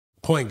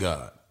Point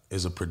Guard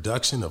is a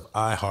production of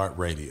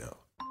iHeartRadio.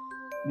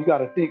 You got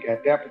to think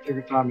at that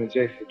particular time in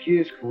Jason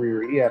Kidd's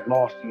career, he had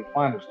lost in the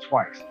finals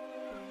twice.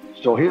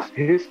 So his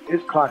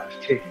clock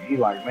is ticking. He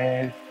like,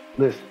 man,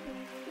 listen,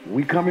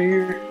 we coming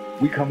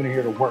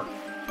here to work.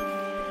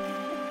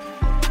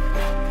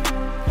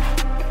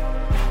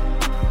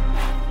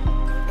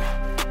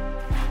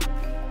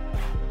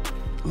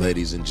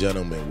 Ladies and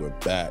gentlemen, we're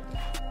back.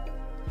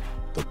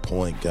 The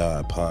Point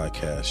Guard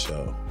Podcast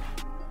Show,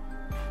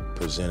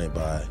 presented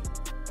by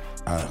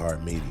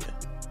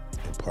iHeartMedia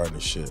in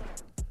partnership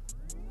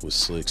with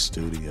Slick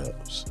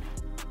Studios.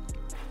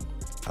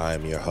 I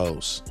am your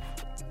host,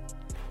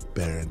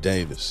 Baron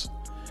Davis,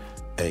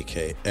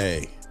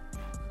 a.k.a.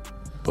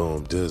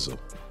 Boom Dizzle,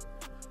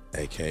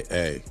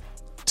 a.k.a.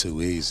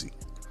 Too Easy.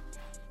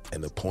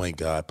 And the Point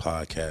Guard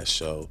Podcast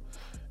Show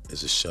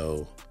is a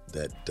show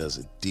that does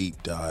a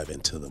deep dive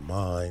into the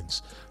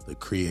minds, the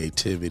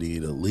creativity,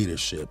 the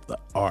leadership, the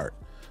art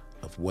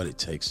of what it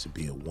takes to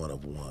be a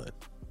one-of-one.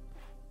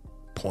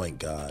 Point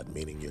guard,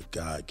 meaning your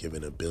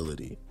God-given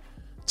ability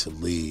to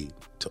lead,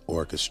 to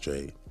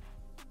orchestrate,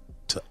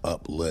 to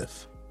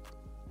uplift.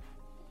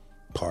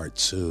 Part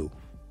 2,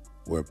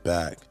 we're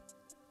back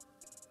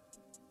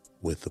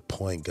with the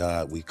point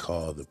guard we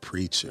call the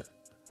preacher,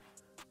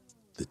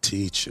 the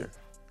teacher,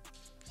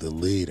 the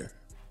leader,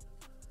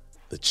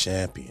 the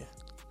champion,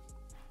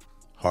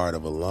 heart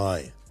of a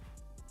lion,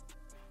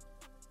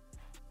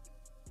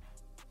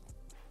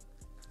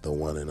 the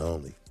one and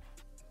only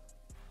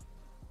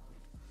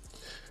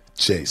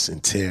Jason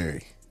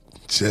Terry.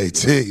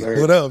 JT,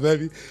 what up,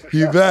 baby?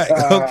 You back?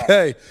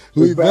 Okay,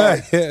 we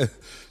back.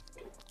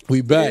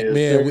 We back,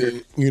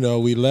 man.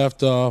 We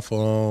left off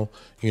on,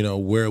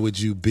 where would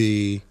you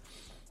be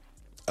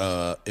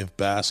if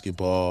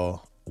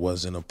basketball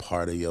wasn't a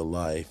part of your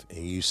life? And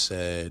you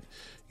said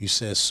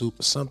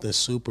something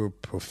super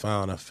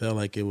profound. I felt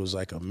like it was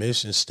like a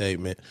mission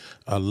statement.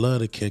 I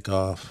love to kick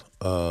off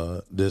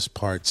this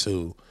part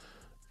 2.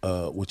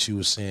 What you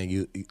were saying.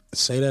 You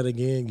say that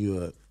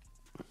again.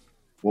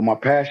 Well, my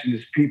passion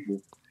is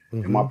people,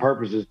 and my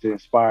purpose is to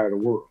inspire the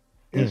world.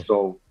 And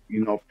so,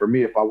 for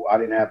me, if I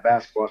didn't have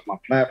basketball as my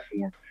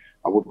platform,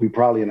 I would be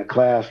probably in a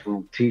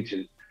classroom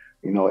teaching,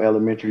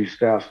 elementary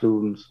style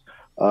students,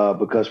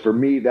 because for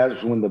me,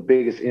 that's when the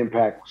biggest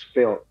impact was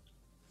felt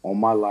on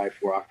my life,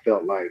 where I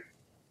felt like,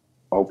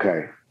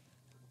 okay,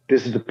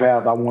 this is the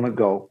path I want to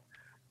go,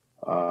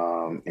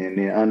 and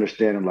then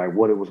understanding like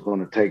what it was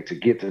going to take to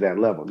get to that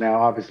level. Now,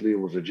 obviously, it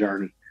was a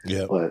journey,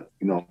 but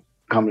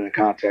coming in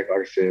contact, like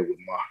I said, with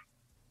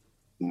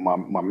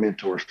my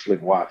mentor,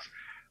 Slick Watts,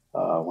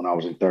 when I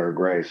was in 3rd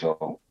grade.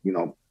 So,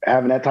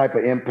 having that type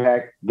of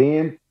impact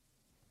then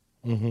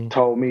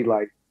told me,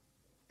 like,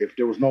 if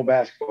there was no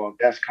basketball,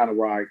 that's kind of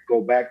where I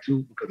go back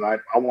to, because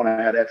I want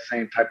to have that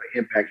same type of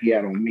impact he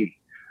had on me,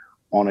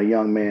 on a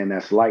young man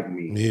that's like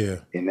me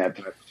in that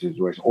type of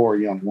situation, or a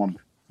young woman.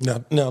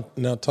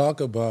 Now talk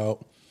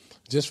about,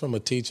 just from a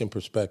teaching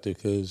perspective,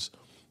 because,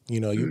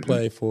 you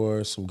play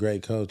for some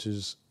great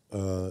coaches,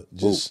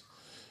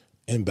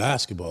 in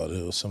basketball,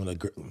 though, some of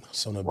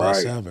the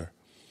best ever.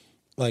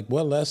 Like,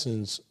 what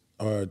lessons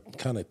or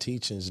kind of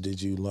teachings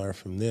did you learn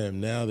from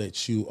them now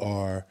that you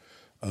are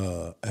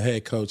a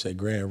head coach at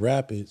Grand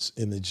Rapids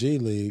in the G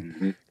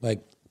League?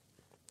 Like,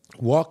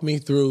 walk me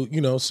through,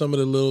 some of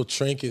the little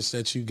trinkets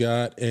that you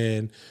got,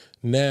 and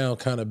now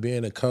kind of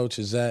being a coach,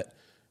 is that,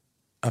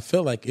 I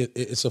feel like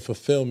it's a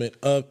fulfillment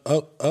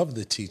of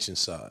the teaching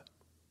side.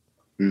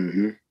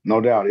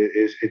 No doubt.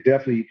 It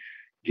definitely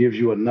gives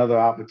you another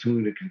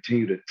opportunity to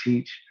continue to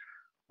teach,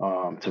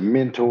 to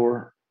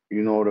mentor,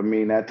 you know what I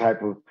mean? That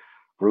type of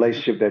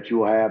relationship that you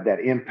will have,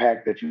 that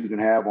impact that you can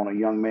have on a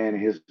young man in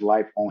his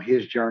life, on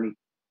his journey.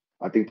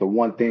 I think the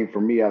one thing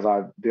for me as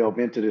I delve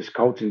into this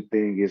coaching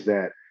thing is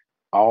that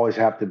I always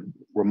have to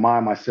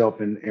remind myself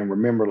and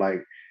remember,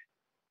 like,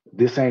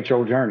 this ain't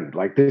your journey.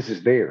 Like, this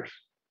is theirs.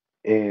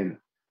 And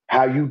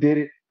how you did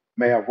it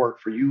may have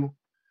worked for you,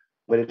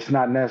 but it's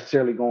not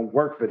necessarily going to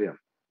work for them.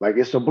 Like,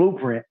 it's a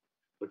blueprint,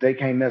 but they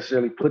can't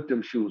necessarily put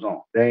them shoes on.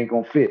 They ain't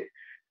going to fit.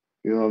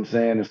 You know what I'm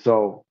saying? And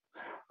so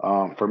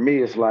for me,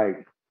 it's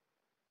like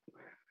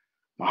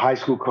my high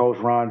school coach,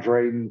 Ron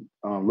Drayton,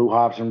 Lou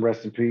Hobson,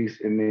 rest in peace.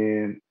 And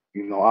then,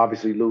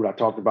 obviously Lou, I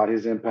talked about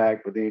his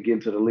impact, but then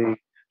getting to the league,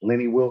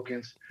 Lenny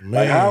Wilkins. Man,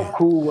 like, how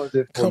cool was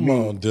it for me? Come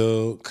on,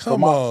 dude.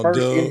 First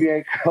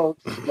NBA coach,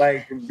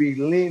 like, to be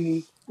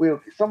Lenny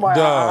Wilkins. Somebody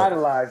I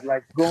idolized,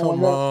 like,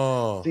 growing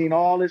up, seen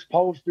all his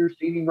posters,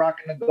 seen him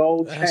rocking the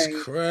gold chain.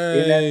 That's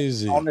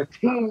crazy. On the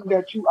team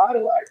that you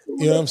idolize. You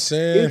know what I'm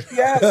saying?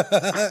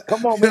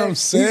 Come on, man. You know what I'm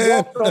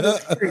saying?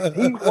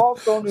 He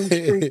walked on them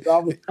streets. I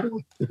was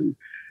cool.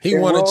 He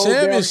won a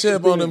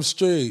championship on them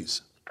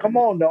streets. Come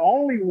on, the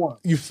only one.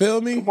 You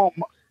feel me? Come on.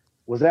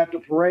 Was at the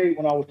parade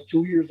when I was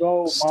 2 years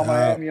old. Mama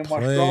had me in my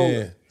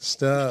stroller.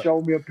 She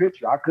showed me a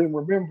picture. I couldn't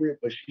remember it,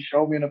 but she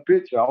showed me in a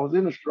picture. I was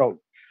in a stroller.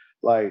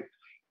 Like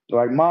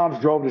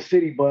mom's drove the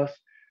city bus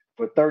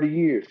for 30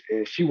 years.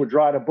 And she would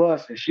drive the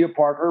bus and she'll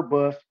park her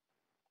bus,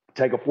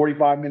 take a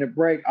 45-minute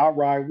break. I'll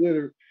ride with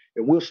her.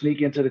 and we'll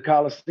sneak into the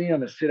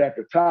Coliseum and sit at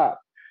the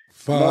top,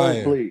 Fire.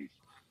 nosebleeds.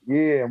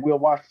 Yeah, and we'll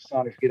watch the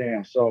Sonics get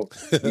down. So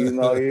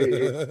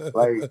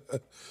like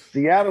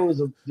Seattle is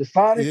the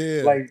Sonics.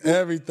 Yeah, Like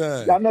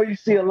everything. I know you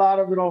see a lot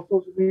of it on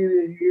social media.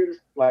 And you hear this,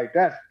 like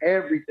that's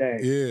everything.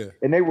 Yeah,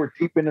 and they were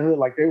deep in the hood,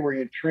 like they were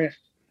entrenched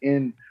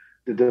in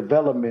the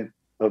development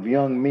of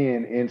young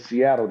men in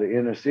Seattle, the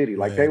inner city.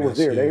 Like they was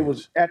there. Huge. They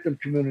was at them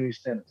community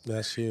centers.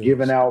 That's huge.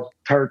 Giving out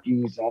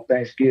turkeys on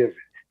Thanksgiving,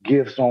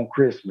 gifts on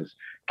Christmas,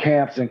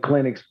 camps and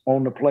clinics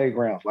on the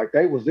playgrounds. Like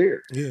they was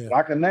there. Yeah,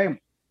 I can name them.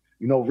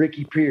 You know,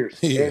 Ricky Pierce,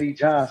 Eddie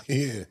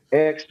Johnson,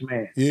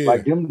 X-Man.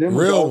 Like them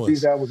real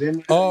ones that was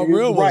in all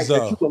real ones,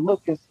 that you could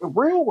look and the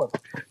real ones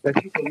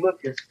that you could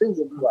look and see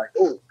and be like,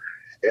 oh.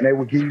 And they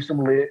would give you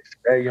some lit.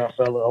 Hey, young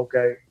fella,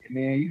 okay. And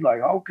then you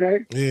like, okay.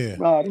 Yeah.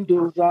 Nah, them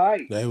dudes all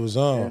right. They was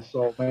on. And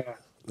so, man.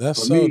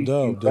 That's so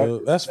dope,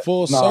 dude. That's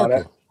full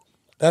circle.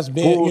 That's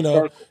being, you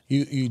know,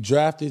 you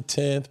drafted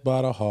 10th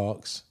by the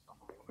Hawks.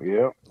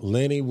 Yeah.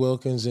 Lenny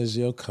Wilkins is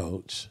your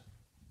coach.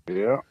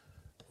 Yeah.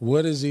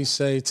 What does he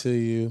say to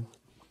you?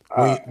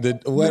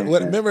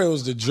 Remember, it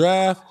was the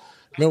draft.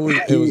 Remember,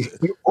 it was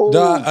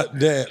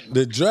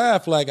the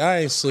draft. Like I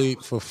ain't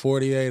sleep for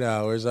 48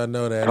 hours. I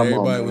know that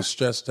everybody was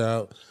stressed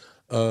out.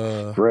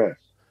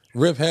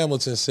 Rip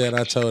Hamilton said,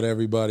 "I told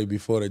everybody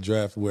before the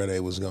draft where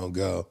they was gonna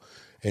go."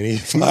 And he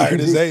fired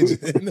his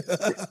agent.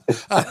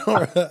 I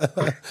don't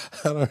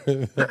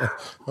remember.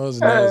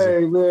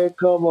 Hey man,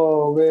 come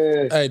on,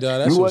 man. Hey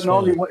dog, that's he wasn't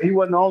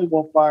the only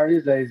one fired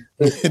his agent.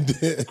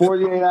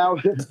 48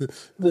 hours.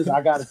 Listen,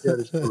 I gotta tell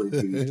this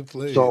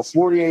story. So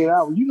 48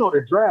 hours. You know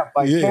the draft,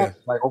 like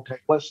like okay,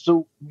 what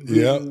suit?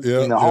 And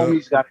the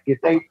homies got to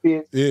get they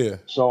fit. Yeah.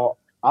 So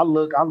I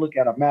look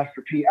at a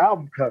Master P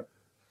album cover.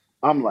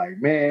 I'm like,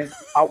 man,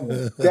 I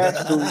want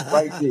that dude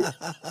right there.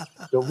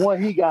 The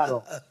one he got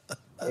on.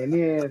 And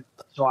then,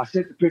 so I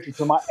sent the picture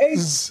to my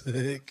agent.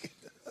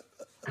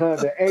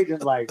 Because the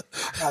agent like,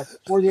 I got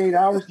 48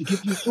 hours to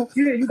get you a suit.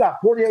 Yeah, you got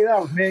 48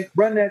 hours, man.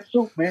 Run that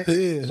suit, man.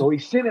 Yeah. So he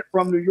sent it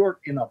from New York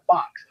in a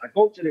box. I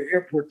go to the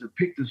airport to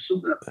pick the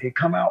suit up. They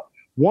come out.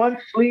 One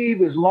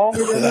sleeve is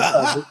longer than the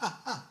other.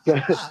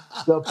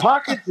 The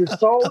pockets is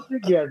sewed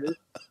together.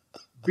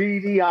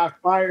 BD, I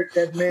fired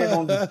that man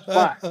on the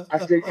spot. I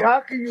said, how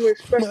can you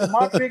expect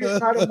my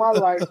biggest night of my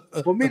life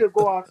for me to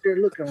go out there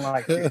looking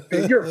like this?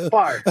 Man, you're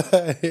fired.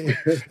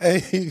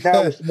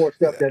 That was some more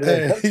stuff that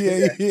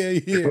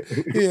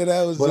Yeah,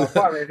 that was a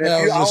straw. I don't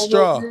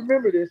know if you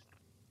remember this,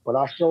 but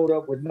I showed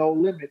up with no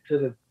limit to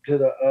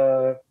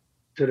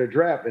the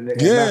draft. And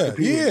yeah. That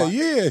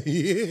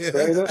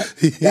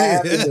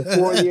happened in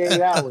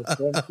 48 hours.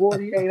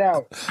 48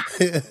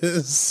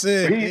 hours.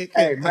 Sick.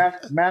 Hey,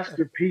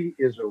 Master P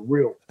is a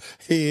real.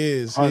 He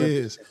is.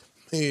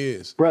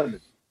 Brother,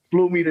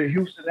 flew me to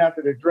Houston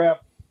after the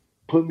draft,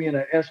 put me in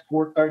an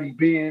Escort 30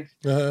 Benz,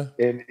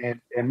 and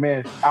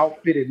man,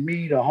 outfitted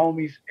me, the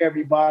homies,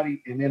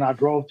 everybody, and then I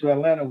drove to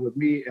Atlanta with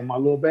me and my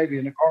little baby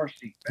in the car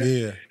seat. Man.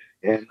 Yeah.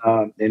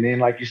 And then,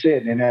 like you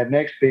said, and that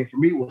next thing for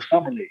me was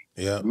Summer League.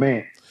 Yeah,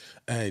 man.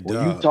 Hey,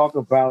 when you talk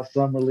about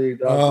Summer League,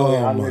 dog,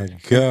 oh my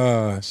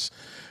gosh,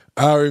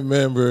 I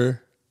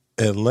remember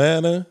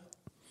Atlanta.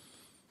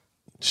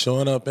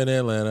 Showing up in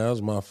Atlanta, that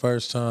was my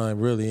first time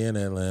really in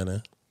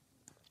Atlanta.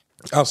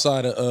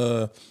 Outside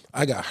of,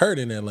 I got hurt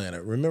in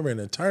Atlanta. Remember in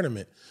the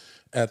tournament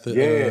at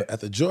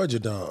the Georgia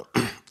Dome.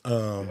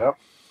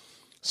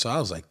 So I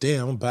was like,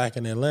 damn, I'm back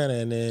in Atlanta,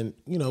 and then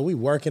we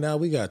working out.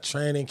 We got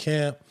training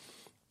camp.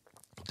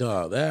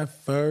 Dog,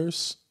 that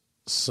first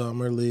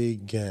Summer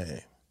League game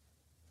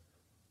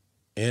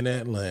in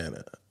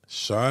Atlanta,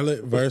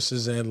 Charlotte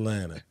versus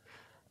Atlanta,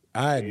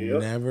 I had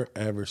never,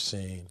 ever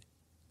seen,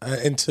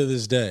 and to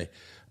this day,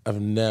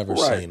 I've never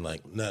seen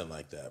like nothing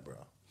like that,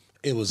 bro.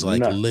 It was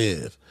like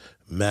Live,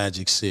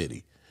 Magic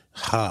City,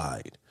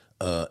 Hyde,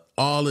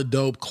 all the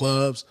dope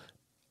clubs,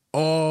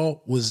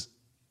 all was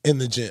in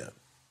the gym.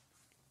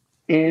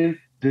 In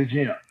the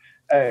gym.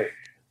 Hey,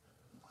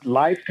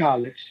 Life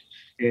College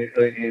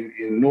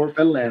in North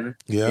Atlanta,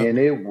 and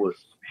it was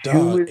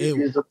humid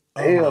as a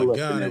hell. Oh my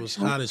God, it was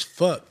hot as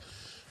fuck.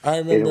 I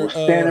remember it was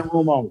standing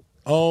room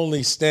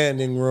only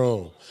standing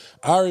room.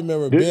 I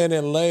remember being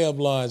in layup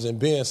lines and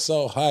being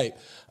so hyped.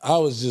 I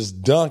was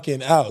just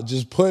dunking out,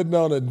 just putting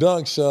on a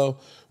dunk show.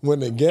 When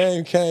the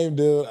game came,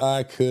 dude,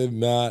 I could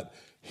not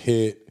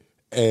hit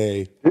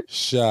a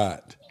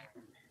shot.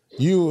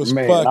 You was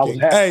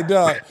hey,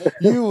 dog,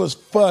 you was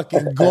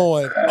fucking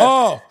going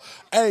off.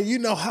 Hey, you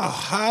know how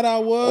hot I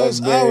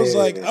was? I was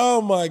like,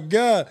 oh, my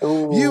God.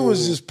 Ooh. You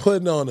was just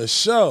putting on a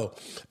show,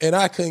 and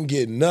I couldn't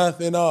get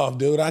nothing off,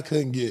 dude. I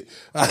couldn't get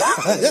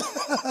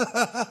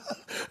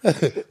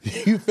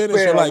you finished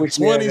with like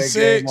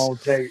 26.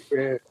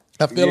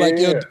 I feel like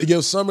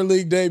your Summer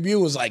League debut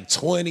was like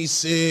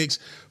 26,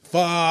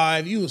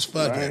 5. You was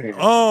fucking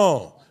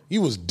on.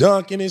 You was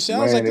dunking and shit. I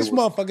was like, this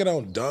motherfucker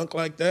don't dunk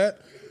like that.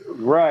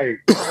 Right.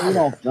 You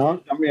don't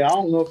dunk. I mean, I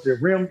don't know if the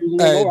rim was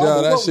low. Hey, I don't dog,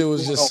 know that what shit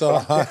was was going just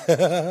on, so but I'm hot.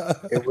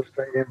 telling you, it was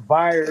the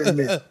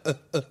environment.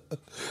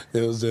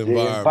 It was the The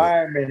environment.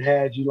 environment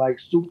had you like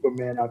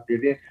Superman out there.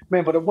 Then,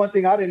 man, but the one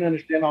thing I didn't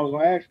understand, I was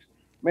gonna ask you,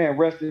 man,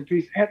 rest in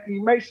peace. Anthony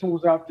Mason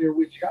was out there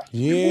with you. I said, what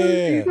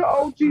is he Yeah. the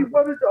OG?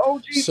 What is the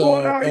OG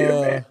doing out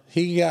here, man?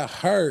 He got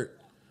hurt.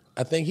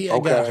 I think he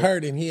had got Okay.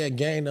 hurt and he had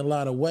gained a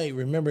lot of weight.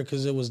 Remember,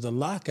 because it was the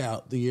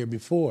lockout the year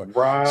before. So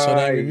Right.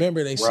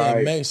 they said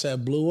Right. Mace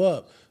had blew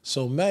up.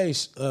 So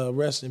Mace,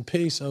 rest in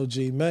peace,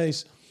 OG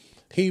Mace,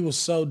 he was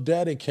so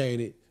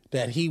dedicated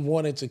that he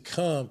wanted to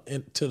come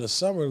into the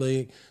summer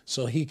league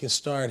so he could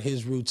start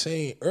his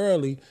routine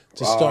early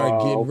to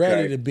start getting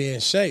ready to be in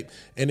shape.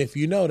 And if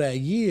you know that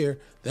year,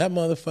 that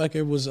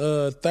motherfucker was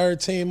third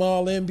team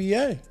All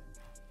NBA.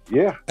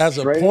 Yeah. As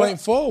a straight point up.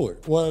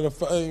 forward, one of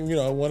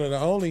the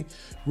only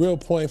real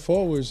point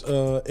forwards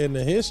in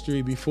the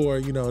history before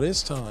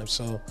this time.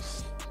 So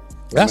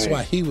that's Man.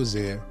 why he was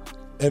there.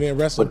 And then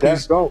rest in But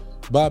that's peace, dope.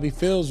 Bobby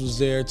Fields was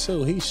there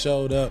too. He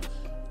showed up.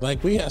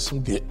 Like we had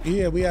some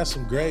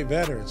great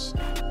veterans.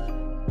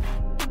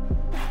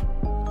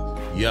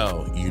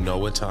 Yo, you know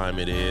what time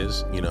it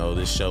is.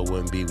 This show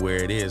wouldn't be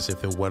where it is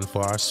if it wasn't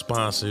for our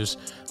sponsors.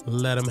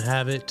 Let them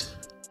have it.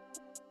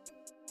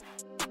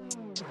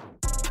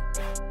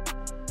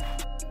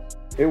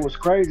 It was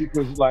crazy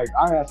because, like,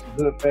 I had some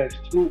good bets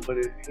too, but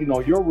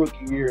your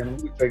rookie year,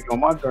 and we take you on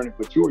my journey,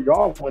 but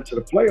y'all went to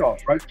the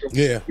playoffs, right?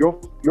 Your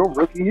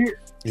rookie year.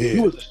 Yeah.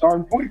 You was a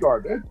starting point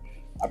guard.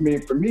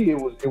 For me, it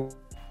was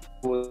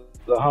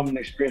a humbling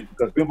experience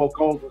because Bimbo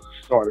Coles was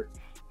a starter,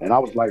 and I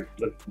was like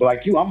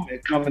you, I'm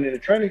coming into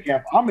training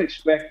camp. I'm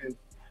expecting,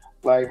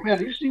 like,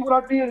 man, you see what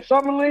I did in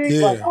summer league?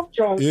 Yeah. Like, I'm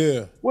trying.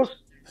 Yeah.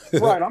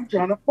 Right, I'm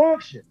trying to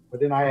function. But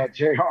then I had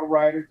J.R.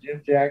 Ryder,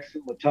 Jim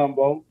Jackson,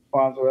 Mutombo,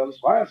 Fonzo Ellis.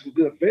 So I had some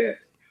good bets.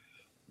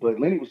 But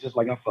Lenny was just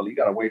like, you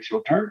got to wait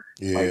your turn.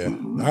 Yeah.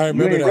 Like, I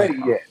remember you ain't that. ready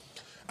yet.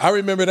 I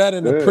remember that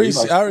in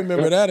the Yeah, I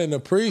remember that in the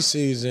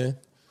preseason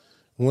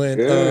when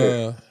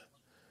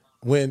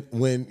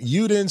when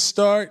you didn't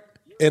start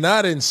and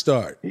I didn't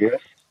start. Yeah.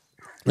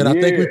 And I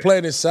think we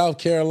played in South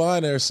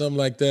Carolina or something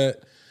like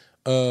that.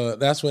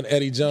 That's when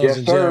Eddie Jones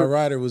and J.R.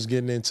 Ryder was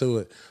getting into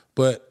it.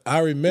 But I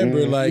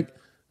remember like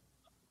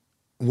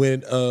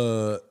when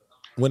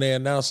they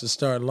announced the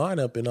starting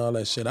lineup and all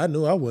that shit, I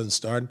knew I wasn't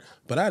starting,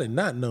 but I did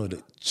not know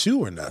that you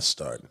were not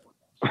starting.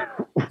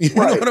 You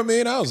know what I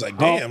mean? I was like,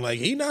 damn, like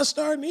he not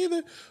starting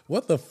either?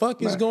 What the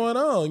fuck is going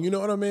on? You know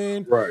what I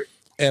mean? Right.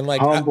 And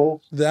like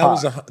humble. That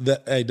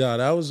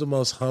was the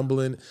most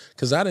humbling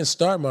because I didn't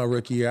start my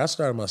rookie year. I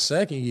started my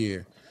second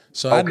year.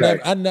 So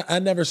I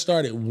never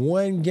started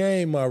one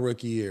game my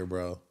rookie year,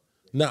 bro.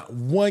 Not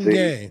one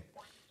game.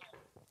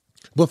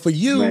 But for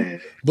you,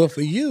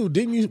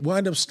 didn't you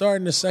wind up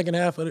starting the second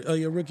half of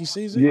your rookie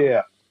season?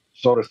 Yeah.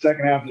 So the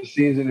second half of the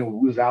season,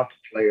 we was out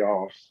the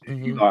playoffs.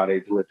 And you know how they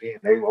do it then.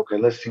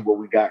 Let's see what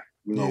we got,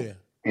 and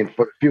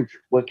for the future.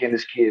 What can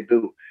this kid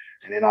do?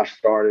 And then I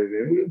started,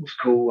 and it was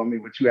cool. I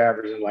mean, with you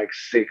averaging like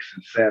 6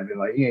 and 7,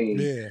 like you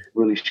ain't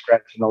really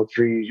scratching no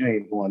trees. You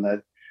ain't doing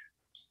that.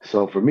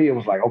 So for me, it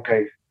was like,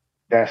 okay,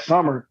 that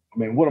summer, I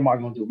mean, what am I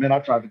going to do? Man, I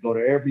tried to go to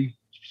every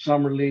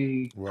summer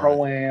league,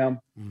 pro-am,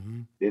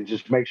 and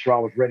just make sure I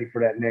was ready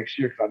for that next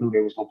year because I knew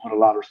they was going to put a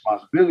lot of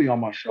responsibility on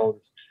my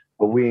shoulders,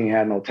 but we ain't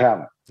had no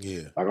talent.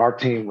 Yeah. Like our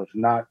team was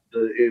not,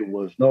 it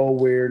was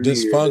nowhere near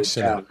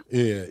dysfunctional.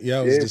 It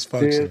was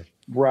dysfunctional.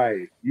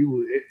 Right.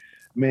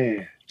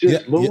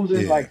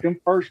 Losing, like them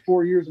first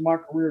 4 years of my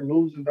career,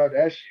 losing, that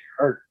shit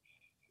hurt.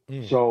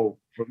 So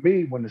for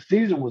me, when the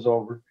season was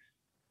over,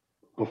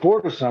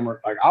 before the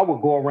summer, like I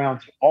would go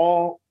around to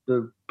all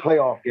the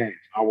playoff games.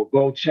 I would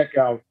go check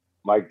out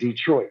like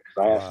Detroit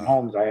because I had some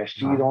homies. I had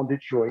Steed on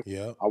Detroit.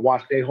 Yeah. I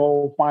watched their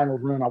whole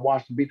finals run. I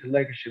watched them beat the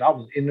Lakers shit. I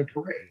was in the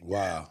parade.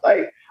 Wow.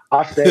 Like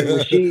I stayed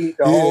with Sheed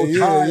the whole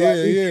time.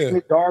 Yeah.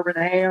 Like, Darvin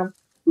Ham,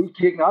 who's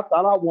kicking. I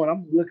thought I won.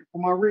 I'm looking for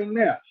my ring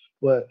now.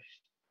 But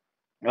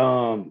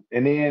and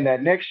then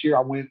that next year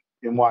I went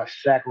and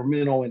watched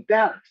Sacramento and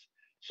Dallas.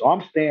 So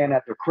I'm staying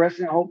at the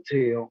Crescent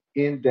Hotel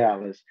in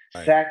Dallas.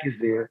 Right. Sac is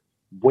there.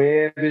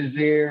 Webb is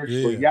there.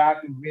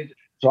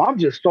 So I'm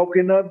just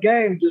soaking up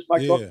games. Just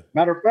like,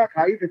 matter of fact,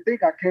 I even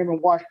think I came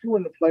and watched you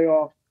in the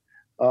playoffs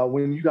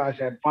when you guys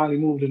had finally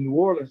moved to New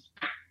Orleans.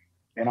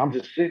 And I'm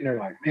just sitting there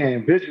like, man,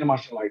 envisioning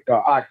myself like,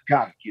 dog, I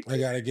gotta get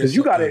there. Because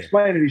you gotta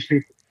explain to these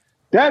people.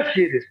 That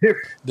shit is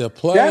different. The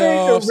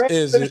playoffs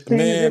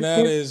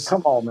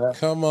come on, man.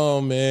 Come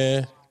on,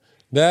 man.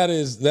 That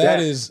is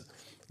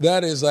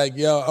like,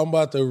 yo, I'm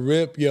about to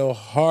rip your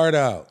heart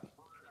out.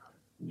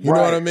 You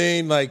know what I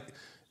mean? Like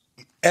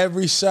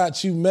every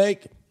shot you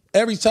make,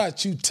 every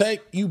shot you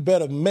take, you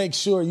better make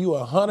sure you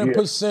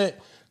 100%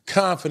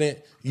 confident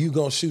you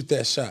gonna shoot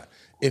that shot.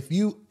 If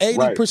you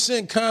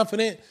 80%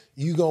 confident,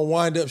 you gonna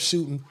wind up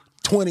shooting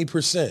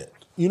 20%.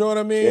 You know what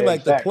I mean?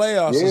 Like the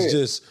playoffs is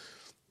just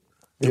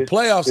the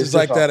playoffs is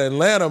like that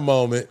Atlanta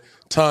moment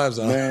times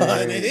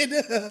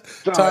 100.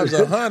 Times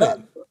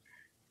 100.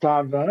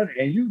 Times 100.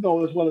 And you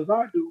know as well as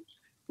I do,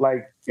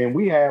 like and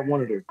we had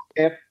one of the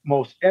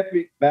most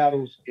epic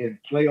battles in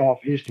playoff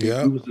history.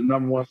 Yep. We was the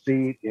 #1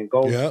 seed in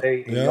Golden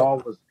State, and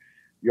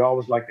y'all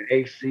was like the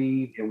 8th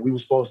seed, and we were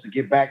supposed to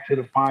get back to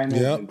the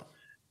finals. Yep. And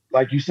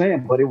like you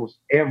saying, but it was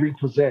every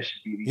possession,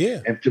 BD.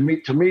 Yeah. And to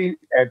me,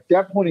 at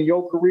that point in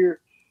your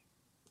career,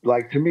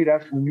 like to me,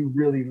 that's when you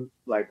really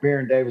like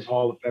Baron Davis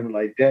Hall of Fame,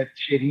 like that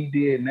shit he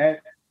did in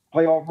that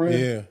playoff run.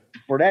 Yeah.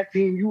 For that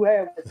team you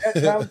had at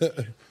that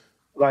time,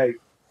 like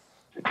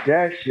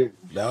that shit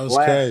was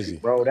crazy,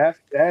 bro. That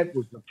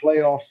was the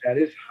playoffs at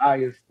its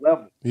highest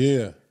level.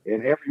 Yeah.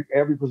 And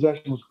every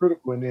possession was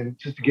critical. And then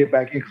just to get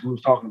back in, because we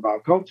was talking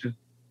about coaching,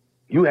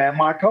 you had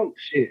my coach.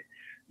 Shit,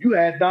 you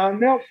had Don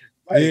Nelson.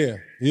 Like, yeah.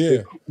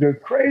 The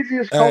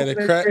craziest coach in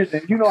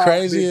prison. You know,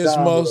 craziest,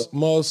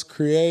 most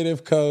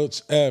creative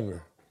coach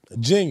ever.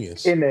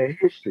 Genius in their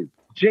history.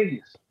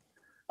 Genius.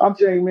 I'm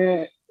telling you,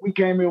 man. We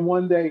came in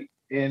one day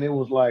and it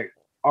was like,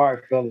 all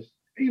right, fellas.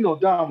 You know,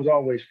 Don was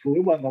always cool.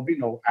 It wasn't gonna be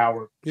no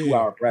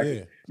 2-hour practice.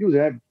 Yeah. He was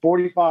at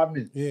 45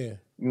 minutes. Yeah.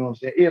 You know what I'm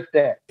saying? If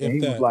that. And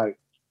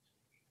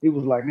he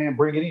was like, man,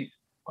 bring it in.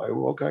 Like,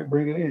 well, okay,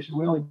 bring it in.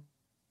 We only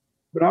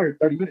been out here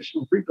 30 minutes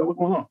shooting free throw. What's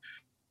going on?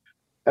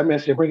 That man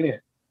said, bring it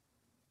in.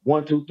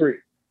 1, 2, 3.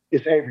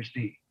 It's Avery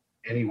Steve.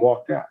 And he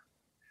walked out.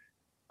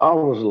 I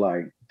was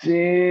like,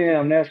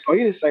 damn, that's cool.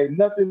 He didn't say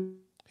nothing.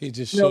 He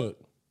just shook.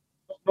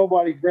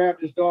 Nobody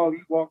grabbed his dog. He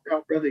walked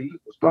out, brother. He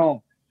was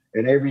gone.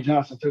 And Avery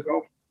Johnson took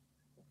over.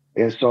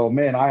 And so,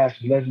 man, I had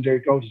some legendary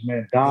coaches,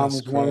 man. Don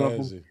was one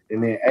of them.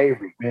 And then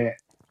Avery, man.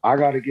 I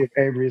got to give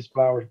Avery his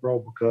flowers, bro,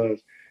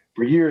 because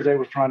for years they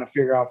was trying to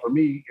figure out for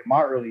me in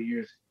my early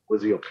years,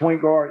 was he a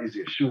point guard? Is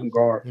he a shooting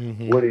guard?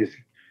 Mm-hmm. What is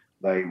he?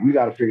 Like, we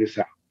got to figure this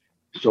out.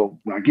 So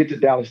when I get to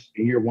Dallas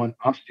in year 1,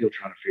 I'm still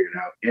trying to figure it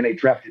out. And they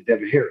drafted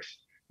Devin Harris.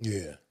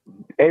 Yeah.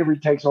 Avery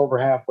takes over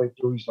halfway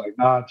through. He's like,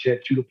 nah,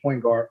 Chet, you the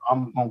point guard.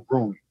 I'm going to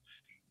groom you.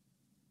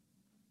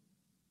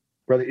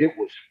 Brother, it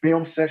was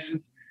film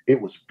sessions.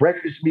 It was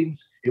breakfast meetings.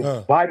 It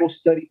was Bible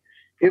study.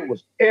 It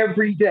was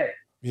every day.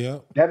 Yeah.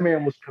 That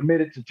man was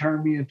committed to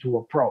turn me into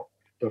a pro.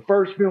 The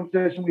first film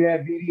session we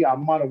had, BD, I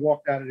might have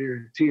walked out of there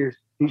in tears.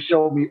 He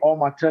showed me all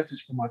my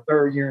touches from my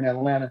 3rd year in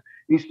Atlanta.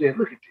 He said,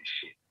 look at this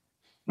shit.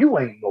 You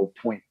ain't no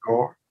point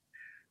guard.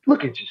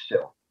 Look at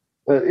yourself.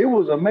 It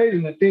was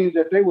amazing the things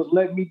that they was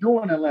letting me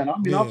do in Atlanta. I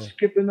mean, I'm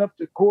skipping up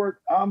the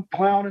court. I'm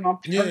clowning. I'm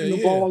turning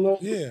the ball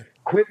over.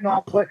 Quitting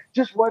on play.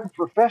 Just wasn't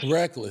professional.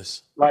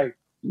 Reckless. Like,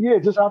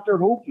 just out there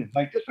hooping.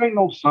 Like, this ain't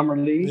no summer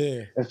league.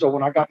 Yeah. And so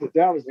when I got to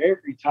Dallas,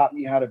 Avery taught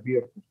me how to be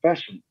a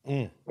professional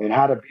and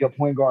how to be a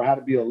point guard, how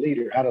to be a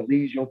leader, how to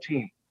lead your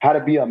team, how to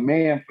be a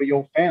man for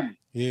your family.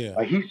 Yeah.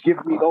 Like, he's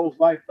giving me those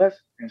life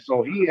lessons. And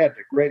so he had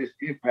the greatest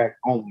impact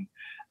on me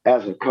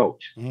as a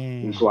coach.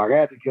 And so I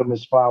had to give him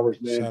his flowers,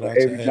 man. Shout out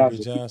to Avery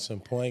Johnson,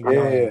 point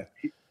guard.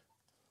 Yeah.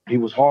 He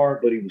was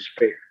hard, but he was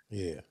fair.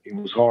 Yeah. He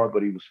was hard,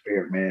 but he was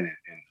fair, man.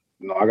 And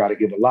you know, I got to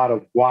give a lot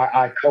of why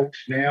I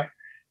coach now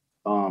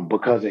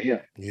because of him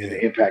and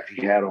the impact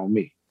he had on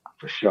me,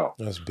 for sure.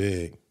 That's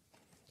big.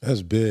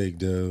 That's big,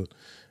 dude.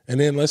 And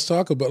then let's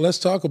talk about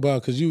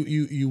because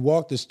you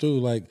walked us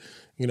through, like,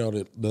 you know,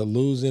 the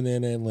losing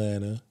in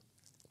Atlanta,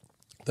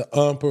 the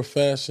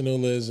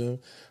unprofessionalism,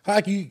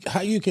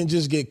 how you can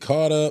just get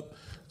caught up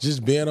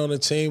just being on a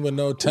team with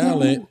no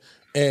talent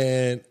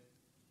and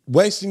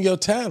wasting your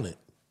talent.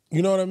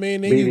 You know what I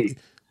mean?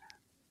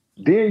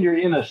 Then you're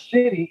in a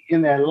city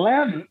in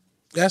Atlanta.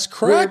 That's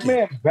cracking.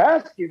 Man,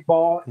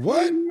 basketball.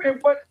 What? Man,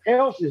 what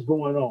else is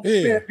going on?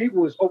 Yeah. Man,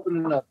 people is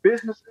opening up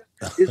businesses.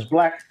 It's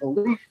black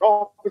police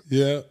officers.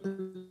 Yeah.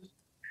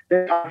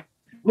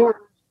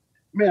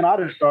 Man, I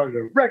done started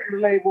a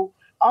record label.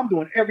 I'm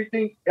doing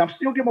everything. I'm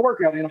still getting my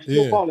workout in. I'm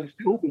still balling,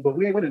 still hooping, but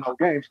we ain't winning no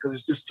games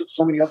because it's just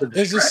so many other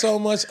distractions. There's just so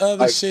much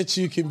other shit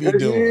you can be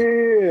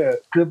doing. Yeah,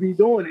 could be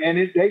doing. And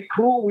they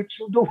cool with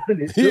you doing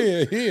it.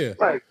 Yeah.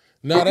 Like,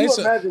 no,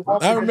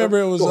 I remember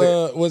it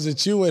was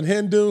it you and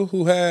Hindu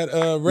who had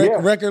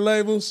record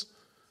labels?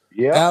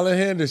 Yeah. Alan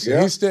Henderson.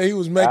 Yeah. He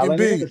was making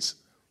beats.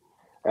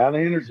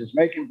 Alan Henderson's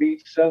making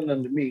beats, selling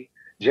them to me.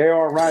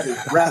 J.R. Ryder's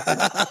rapping,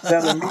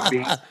 selling me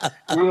beats.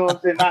 You know what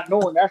I'm saying? Not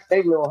knowing that's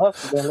their little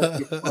hustle. Then let's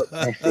get put.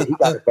 And shit, he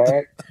got it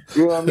bad.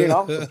 You know what I mean?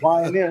 I'm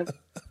supplying them.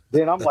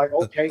 Then I'm like,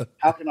 okay,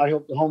 how can I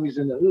help the homies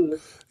in the hood?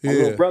 My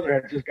little brother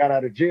had just got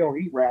out of jail.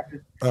 He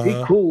rapping.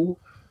 He cool.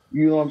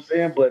 You know what I'm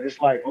saying? But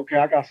it's like, okay,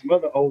 I got some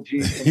other OGs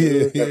in the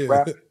hood that's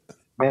rapping.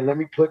 Man, let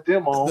me put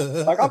them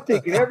on. Like, I'm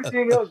thinking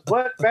everything else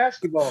but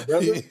basketball,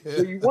 brother. Yeah.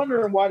 So you're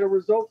wondering why the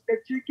results that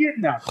you're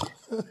getting out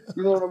there.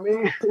 You know what I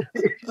mean?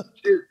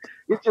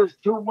 It's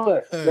just too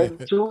much.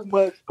 There's too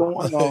much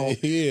going on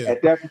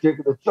at that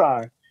particular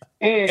time.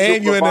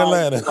 And you're in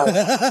Atlanta.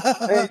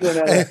 And you're in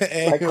Atlanta.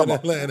 And you're in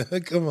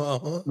Atlanta. Come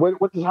on.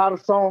 How the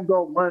song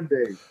go?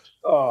 Monday.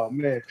 Oh,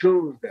 man.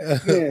 Tuesday.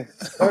 Man.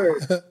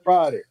 Thursday.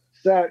 Friday.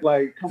 Saturday.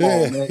 Like, come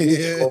on, man.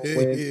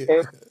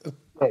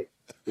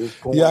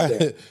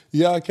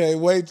 Y'all can't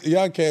wait.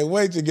 Y'all can't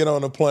wait to get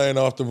on the plane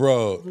off the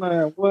road.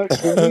 Man, what?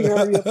 Can we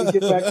hurry up and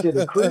get back to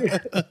the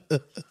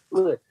crib?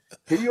 Look,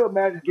 Can you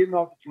imagine getting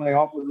off the plane,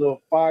 off a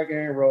little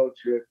 5-game road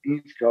trip,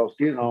 East Coast,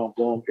 getting home,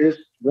 boom, it's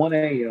 1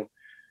 a.m.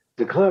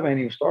 The club ain't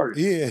even started.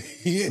 Yeah,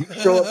 You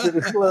show up to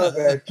the club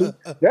at 2.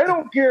 They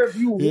don't care if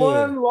you yeah,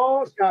 won,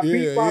 lost, got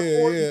beat by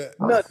 40,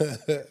 nothing.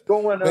 It's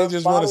going They up,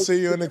 just want to bottles see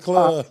you in the getting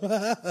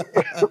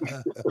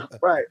popped.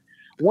 club. Right.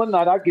 One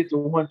night I get to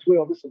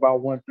 112. It's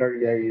about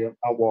 1:30 a.m.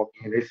 I walk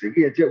in. They say,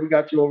 "Yeah, Jeff, we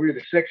got you over here.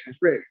 The section's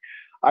ready."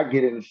 I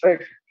get in the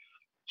section.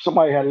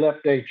 Somebody had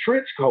left a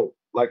trench coat,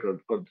 like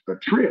a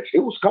trench. It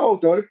was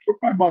cold though. It was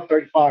probably about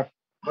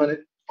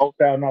 3,500,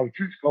 $4,000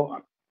 trench coat. I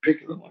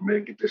pick it up, like,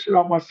 man, get this shit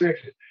out my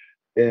section.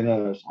 And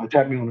somebody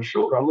tapped me on the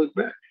shoulder. I look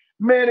back.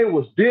 Man, it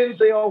was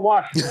Denzel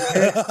Washington.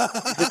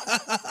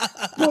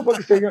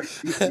 Motherfucker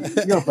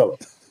said, young fella,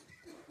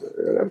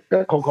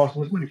 that coat cost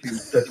so much money for you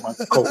to touch my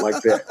coat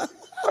like that.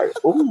 Like,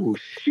 oh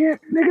shit,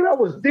 nigga, that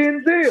was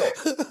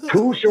Denzel.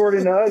 Too Short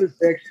in the other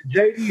section.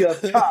 JD up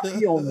top,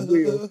 he on the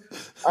wheel.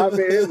 I mean,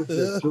 it was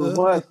just too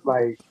much.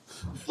 Like,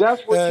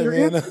 that's what Hey, you're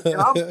man. into.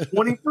 And I'm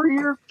 23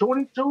 years,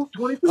 22,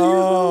 23 years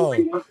old.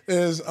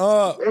 It's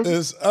up.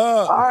 It's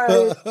up.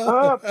 It's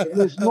up.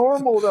 And it's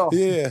normal though.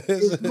 Yeah,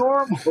 It's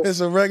normal.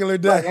 It's a regular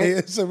day. Like,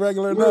 It's a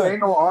regular there night.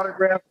 ain't no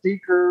autograph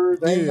seekers.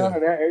 Ain't Yeah. none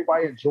of that.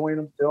 Everybody enjoying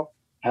themselves,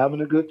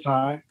 having a good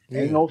time.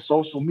 Yeah. Ain't no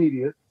social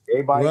media.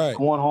 Everybody's Right.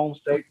 going home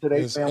safe to their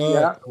It's family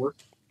up.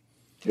 afterwards.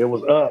 It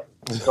was up.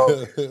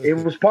 So it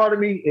was part of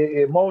me.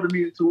 It molded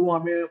me into who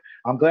I'm in.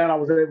 I'm glad I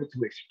was able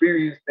to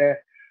experience that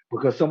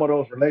because some of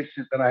those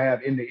relationships that I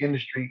have in the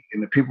industry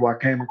and the people I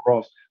came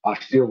across, I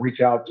still reach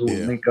out to Yeah.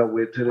 and link up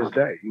with to this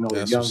day. You know, the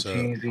That's Young what's up.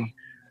 Cheesy,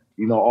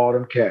 you know, all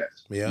them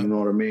cats. Yeah. You know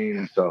what I mean?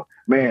 And so,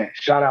 man,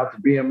 shout out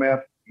to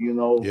BMF. You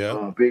know,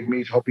 Yeah. Big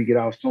Meech. Hope he get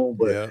out soon.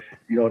 But Yeah.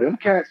 you know, them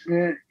cats,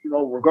 man. You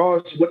know,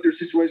 regardless of what their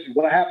situation,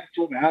 what happened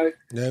to them, and how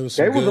They was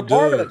they some was a good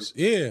part of dudes.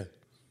 Yeah.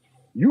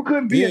 you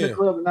couldn't be in the Yeah.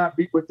 club and not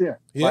be with them.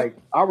 Yeah. Like,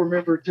 I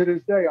remember to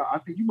this day, I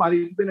think you might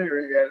even been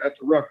there at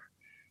the Rucker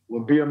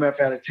when BMF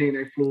had a team.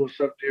 They flew us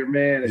up there,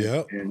 man. And,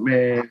 Yep. and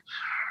man,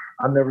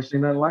 I've never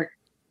seen nothing like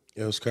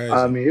It was crazy. it.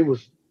 I mean, it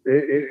was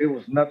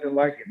nothing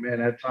like it, man,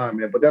 that time,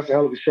 man. But that's a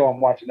hell of a show.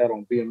 I'm watching that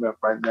on BMF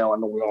right now. I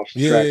know we're off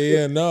the track.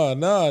 Yeah. No.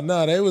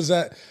 They was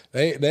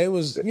they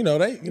was, you know,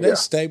 they Yeah.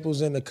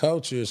 staples in the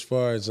culture as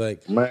far as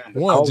like Man, the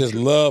one, just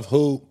culture. love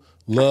hoopers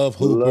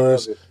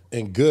Love it.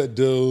 and good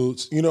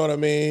dudes. You know what I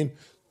mean?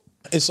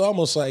 It's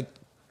almost like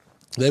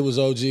they was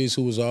OGs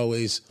who was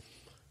always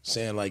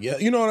saying like, yeah,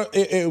 you know what?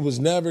 It was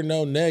never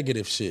no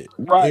negative shit.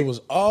 Right. It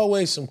was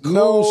always some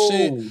cool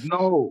shit.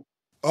 No.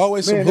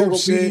 Always Man, some they're hoop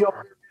gonna beat shit. you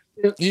up.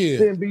 Yeah.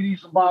 Send BD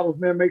some bottles,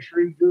 man. Make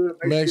sure he's good.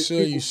 Make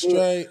sure you his people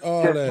good. straight,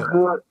 all Just that.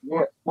 good.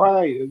 Yeah,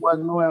 right. It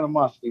wasn't no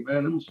animosity,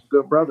 man. Them was some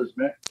good brothers,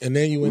 man. And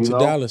then you went You to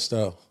know? Dallas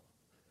though.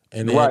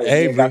 And then Right.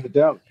 They got Avery. the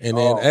Dallas. And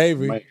then Oh,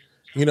 Avery. man.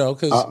 You know,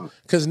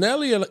 because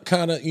Nelly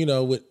kind of, you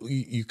know, with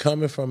you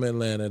coming from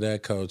Atlanta,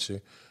 that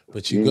culture,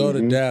 but you go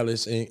to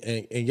Dallas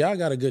and y'all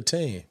got a good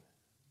team.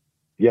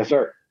 Yes,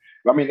 sir.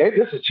 I mean,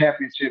 this is a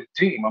championship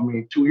team. I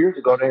mean, 2 years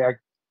ago, they had,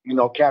 you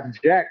know, Captain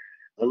Jack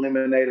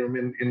eliminated them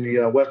in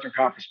the Western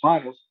Conference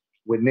Finals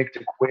with Nick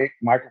DeQuick,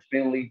 Michael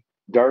Finley,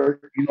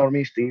 Dirk, you know what I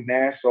mean, Steve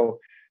Nash. So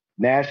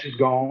Nash is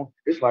gone.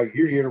 It's like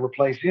you're here to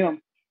replace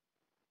him.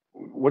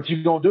 What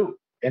you gonna do?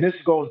 And this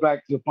goes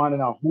back to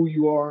finding out who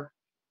you are,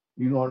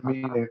 you know what I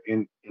mean,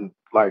 and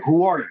like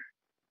who are you?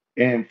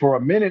 And for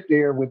a minute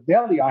there with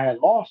Nelly, I had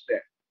lost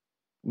that.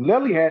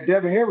 Nelly had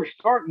Devin Harris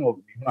starting over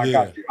me when I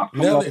got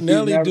there.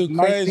 Nelly do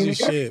crazy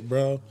shit,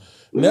 bro.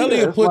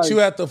 Nelly will put you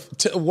at the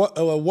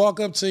walk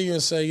up to you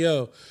and say,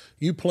 "Yo,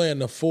 you playing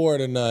the 4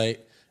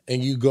 tonight,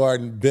 and you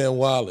guarding Ben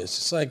Wallace."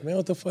 It's like, man,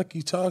 what the fuck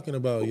you talking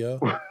about, yo?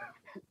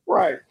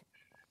 Right.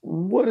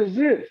 What is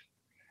this?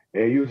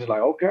 And you was just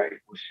like, okay,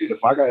 well, shit.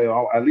 If I got,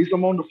 at least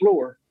I'm on the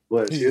floor.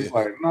 But it's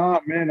like, nah,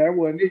 man, that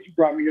wasn't it. You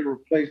brought me here to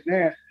replace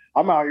Nash.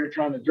 I'm out here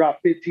trying to drop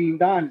 15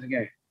 dimes a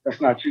game. That's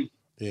not you.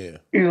 Yeah.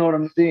 You know what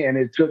I'm saying?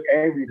 It took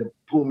Avery to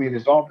pull me in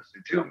his office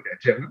and tell me that,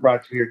 Jeff, we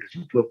brought you here because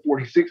you put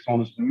 46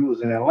 on us when you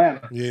was in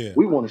Atlanta. Yeah.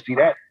 We want to see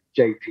that,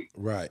 JT.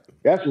 Right.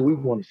 That's what we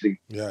want to see.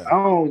 Yeah.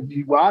 I'll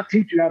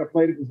teach you how to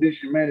play the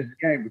position, manage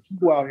the game, but you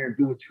go out here and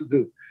do what you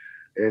do.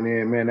 And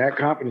then, man, that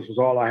confidence was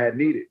all I had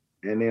needed.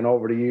 And then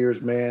over the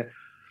years, man,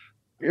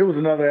 it was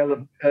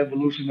another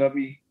evolution of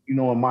me, you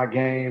know, in my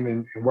game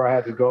and where I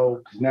had to go.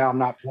 Because now I'm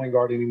not point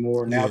guard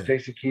anymore. Now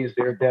Jason Kidd's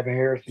there, Devin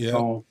Harris is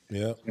gone.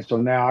 Yeah. And so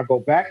now I go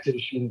back to the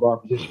shooting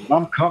guard position.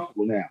 I'm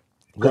comfortable now.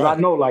 Because I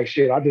know, like,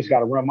 shit, I just got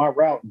to run my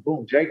route and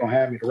boom, Jay going to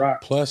have me to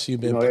rock. Plus,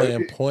 you've been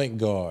playing point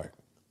guard.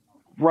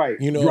 Right.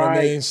 You know what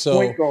I mean? So,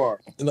 point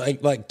guard.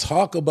 Like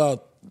talk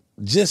about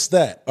just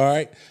that, all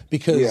right?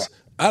 Because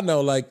I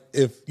know, like,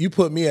 if you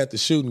put me at the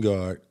shooting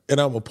guard and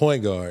I'm a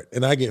point guard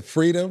and I get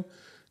freedom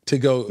to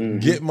go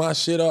get my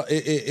shit off,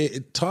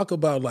 talk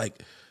about,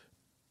 like,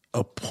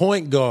 a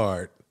point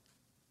guard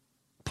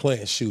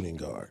playing shooting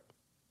guard.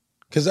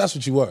 Because that's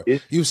what you were.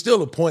 You were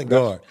still a point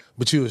guard,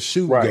 but you were a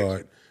shooting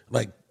guard.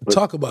 Like,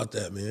 talk about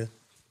that, man.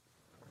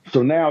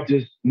 So now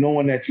just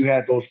knowing that you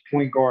had those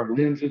point guard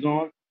lenses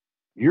on,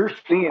 you're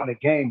seeing the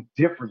game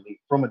differently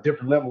from a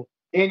different level.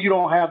 And you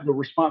don't have the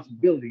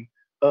responsibility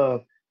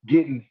of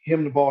getting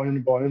him the ball,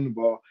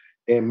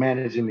 and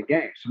managing the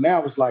game. So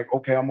now it's like,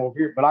 okay, I'm over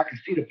here, but I can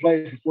see the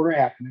plays before they're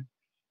happening.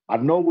 I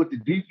know what the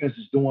defense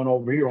is doing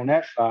over here on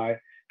that side,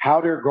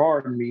 how they're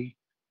guarding me,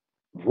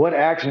 what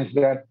actions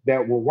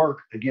that will work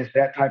against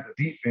that type of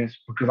defense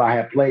because I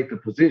have played the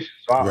position.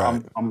 So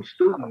Right. I'm a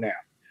student now.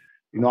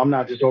 I'm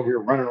not just over here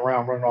running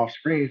around, running off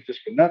screens just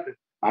for nothing.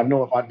 I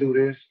know if I do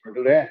this or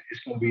do that,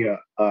 it's going to be a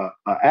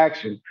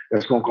action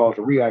that's going to cause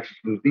a reaction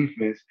from the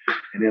defense,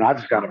 and then I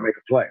just got to make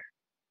a play,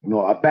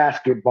 a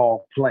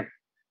basketball play.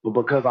 But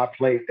because I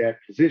played that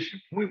position,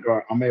 point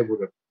guard, I'm able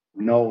to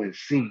know and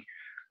see,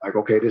 like,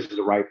 okay, this is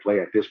the right play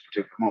at this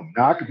particular moment.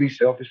 Now, I could be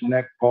selfish when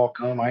that ball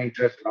comes. I ain't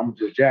touching it. I'm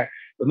just jack.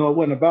 But no, it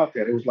wasn't about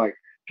that. It was like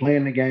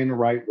playing the game the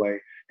right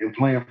way and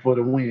playing for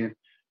the win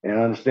and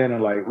understanding,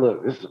 like,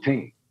 look, this is a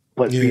team.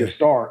 But be a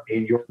star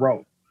in your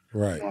role.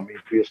 Right. You know what I mean?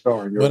 Be a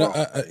star in your role.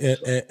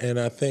 And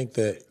I think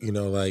that,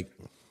 like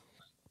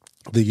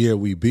the year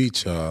we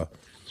beat y'all,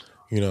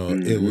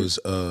 it was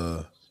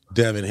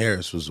Devin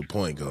Harris was a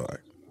point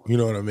guard. You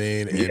know what I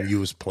mean? And you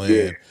was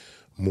playing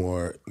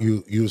more.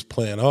 You was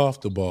playing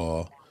off the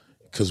ball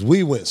because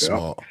we went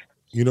small.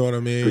 You know what I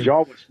mean? Because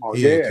y'all went small.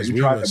 Yeah, because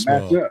we went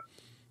small. Match up.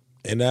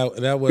 And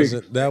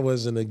that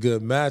wasn't a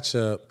good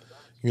matchup.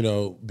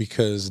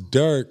 Because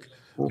Dirk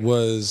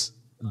was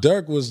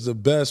the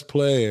best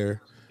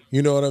player.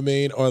 You know what I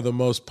mean? Or the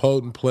most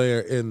potent player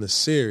in the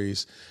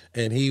series,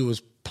 and he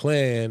was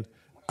playing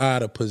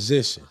out of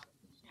position.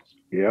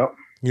 Yep.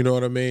 You know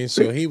what I mean?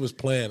 So he was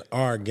playing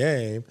our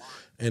game,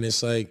 and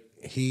it's like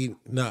he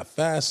not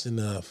fast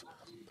enough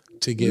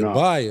to get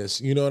by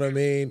us. You know what I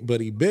mean? But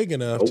he big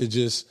enough to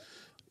just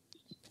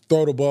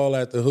throw the ball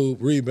at the hoop,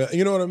 rebound.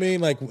 You know what I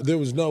mean? Like there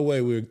was no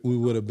way we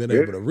would have been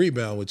able to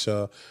rebound with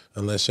y'all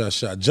unless y'all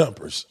shot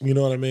jumpers. You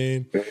know what I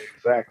mean?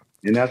 Exactly.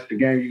 And that's the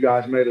game you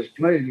guys made us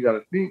play. And you got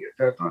to think at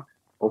that time,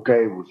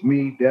 okay, it was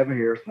me, Devin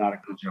Harris, not a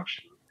good jump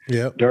shooter.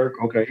 Yep. Dirk,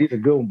 okay, he's a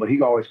good one, but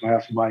he always going to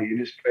have somebody in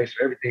his space.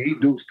 So everything he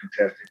do is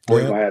contested. Or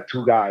he's going to have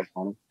two guys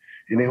on him.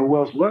 And then who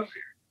else was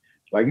here?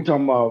 Like you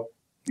talking about,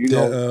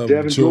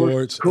 Devin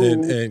George cool,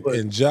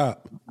 and Jop.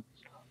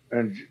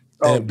 And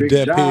Big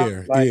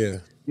Pierre, like,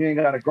 you ain't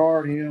got to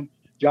guard him.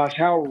 Josh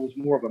Howard was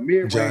more of a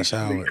mid-range. Josh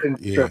Howard, he couldn't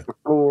stretch the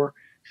floor.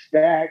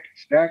 Stack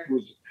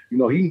was, he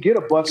can get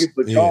a bucket,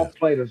 but y'all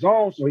played a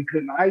zone, so he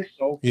couldn't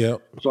ISO. Yeah.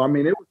 So, I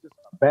mean, it was just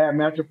a bad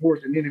matchup for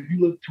us. And then if you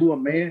look to a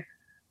man,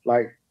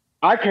 like,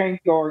 I can't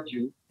guard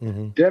you.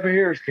 Mm-hmm. Devin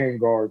Harris can't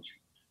guard you.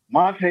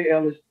 Monte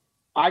Ellis,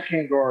 I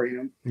can't guard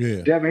him.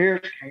 Yeah. Devin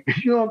Harris can't.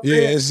 You know what I'm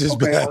saying? Yeah, it's just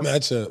bad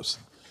matchups.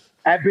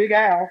 At Big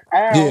Al,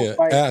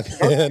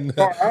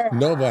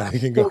 nobody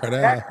can guard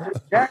Al.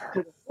 Jack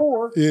to the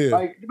floor. Yeah.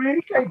 Like, man,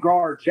 he can't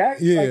guard Jack.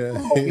 Yeah.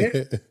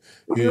 Like,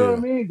 you know what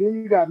I mean?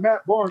 Then you got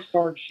Matt Barnes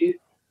starting shit.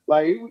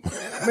 Like,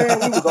 man,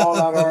 we was all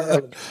out of our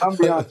element. I'm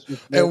be honest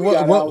with you. And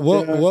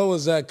what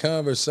was that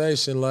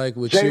conversation like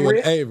with Jay you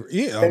Rich? and Avery?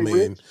 Yeah, I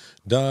mean,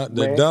 Don,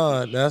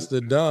 that's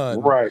the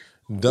Don. Right.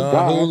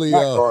 Don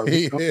Julio.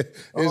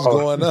 It's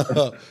going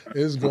up.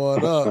 It's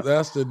going up.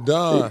 That's the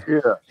Don.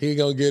 Yeah. He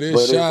gonna get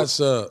his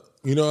shots up.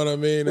 You know what I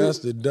mean? That's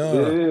the Don.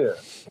 Yeah.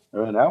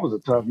 And that was a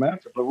tough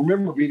matchup. But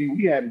remember, BD,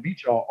 we hadn't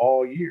beat y'all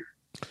all year.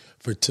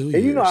 For 2 years.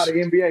 And you know how the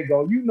NBA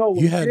go. You know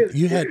what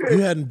you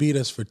hadn't beat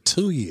us for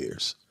 2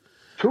 years.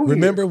 2 years.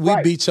 Remember, we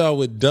beat y'all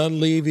with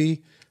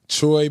Dunleavy,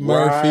 Troy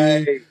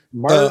Murphy,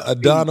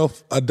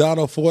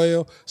 Adonal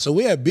Foyle. So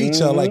we had beat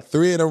y'all like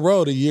 3 in a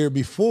row the year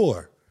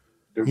before.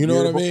 You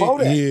know what I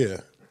mean? Yeah.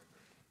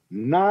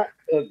 Not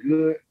a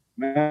good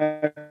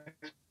match.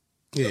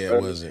 Yeah,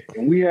 it wasn't.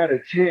 And we had a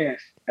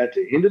chance at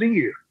the end of the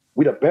year.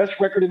 We the best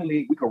record in the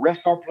league. We could rest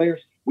our players.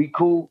 We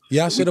cool.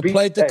 Y'all should have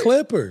played the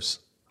Clippers.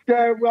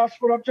 Yeah, well, that's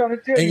what I'm trying to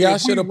tell you. And y'all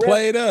should have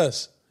played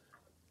us.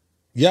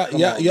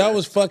 Y'all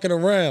was fucking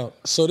around.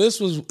 So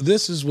this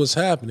is what's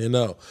happening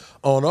though.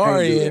 On our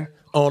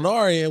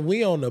end,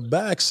 we on the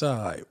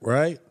backside,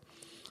 right?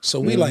 So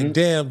we like,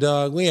 damn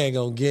dog, we ain't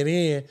gonna get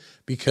in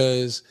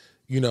because,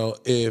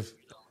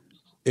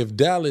 if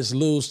Dallas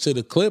lose to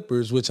the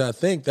Clippers, which I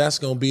think that's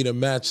gonna be the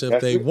matchup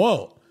they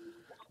want.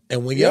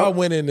 And when y'all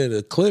went into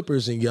the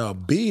Clippers and y'all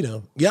beat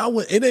them,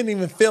 it didn't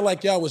even feel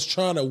like y'all was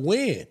trying to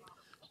win.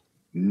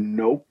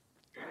 Nope.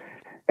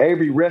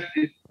 Avery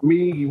rested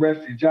me. He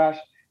rested Josh.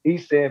 He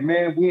said,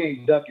 man, we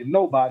ain't ducking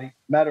nobody.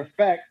 Matter of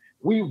fact,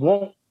 we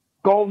want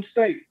Golden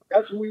State.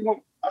 That's what we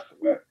want. I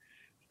swear.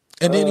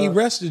 And then he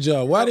rested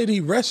y'all. Why did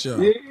he rest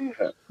y'all?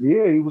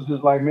 Yeah, he was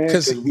just like, man.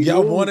 Because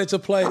y'all wanted to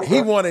play.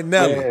 He wanted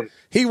Nelly. Man,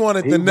 he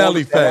wanted the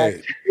Nelly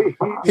fade.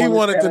 He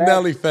wanted the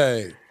Nelly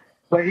fade.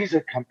 But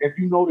if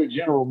you know the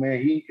general,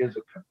 man, he is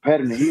a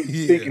competitor.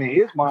 He's thinking in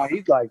his mind,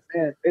 he's like,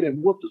 man, they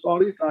done whooped us all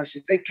these times.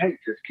 Shit, they can't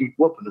just keep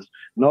whooping us.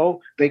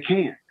 No, they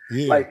can't.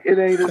 Yeah. Like, it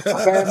ain't a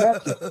bad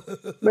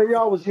matchup. Man,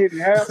 y'all was hitting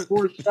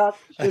half-court shots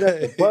and shit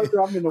at the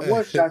buzzer. I'm in the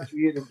one shot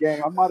you hit in the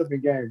game. I might have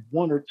been game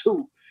 1 or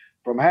 2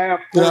 from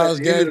half-court. That was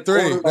game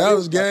 3. That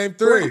was game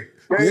 3.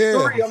 Game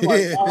 3, I'm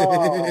like,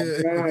 oh,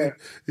 man.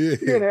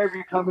 Then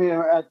Avery come in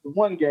at the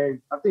one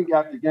game. I think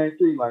after game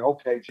 3, like,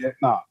 okay, Jeff,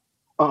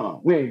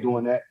 we ain't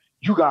doing that.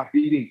 You got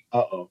BD.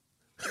 I'm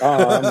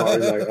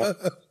already like,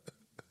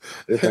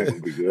 this ain't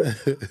gonna be good.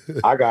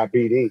 I got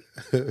BD.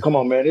 Come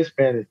on, man. This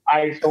man is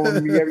ice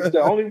on me every day.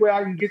 The only way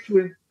I can get you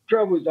in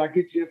trouble is I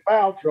get you in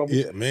foul trouble.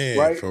 Yeah, man,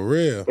 right? for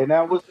real. And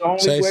that was the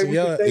only way we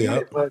could stay in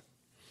it, but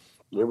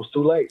it was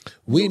too late.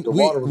 We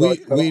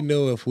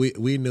knew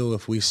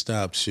if we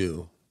stopped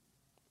you,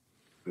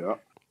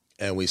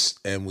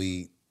 and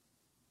we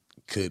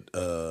could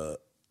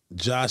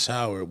Josh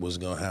Howard was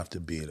gonna have to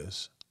beat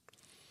us.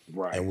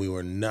 Right. And we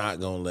were not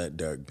gonna let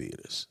Dirk beat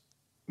us.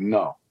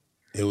 No.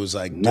 It was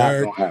like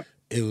Dirk.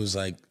 It was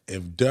like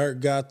if Dirk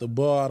got the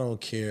ball, I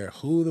don't care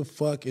who the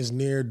fuck is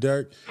near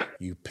Dirk.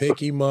 You pick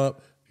him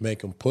up,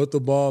 make him put the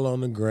ball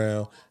on the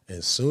ground.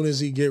 As soon as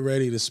he get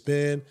ready to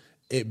spin,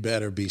 it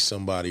better be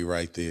somebody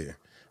right there.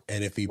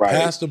 And if he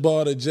passed the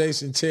ball to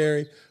Jason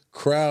Terry,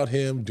 crowd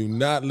him. Do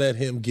not let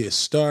him get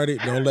started.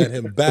 Don't let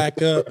him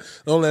back up.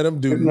 Don't let him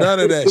do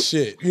none of that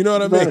shit. You know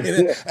what I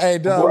mean? Hey,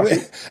 dog.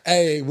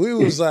 We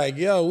was like,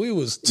 yo, we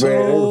was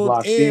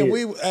tuned in.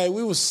 We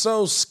was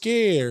so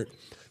scared.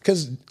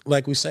 Because,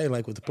 like we say,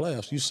 like with the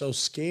playoffs, you so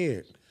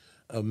scared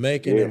of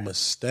making a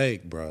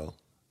mistake, bro.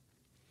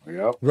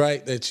 Yep.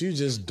 Right? That you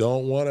just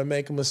don't want to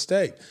make a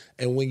mistake.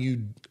 And when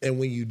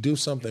you do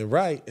something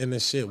right and the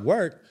shit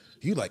work,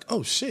 you like,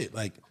 oh shit,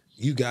 like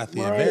you got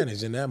the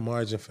advantage. And that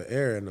margin for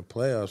error in the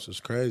playoffs was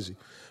crazy.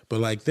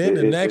 But like then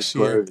the next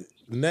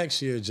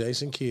year,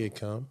 Jason Kidd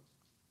come,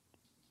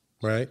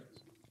 right?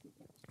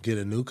 Get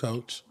a new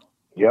coach.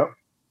 Yep.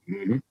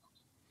 Mm-hmm.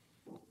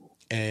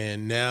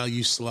 And now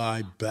you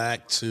slide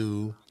back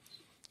to,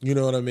 you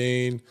know what I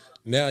mean?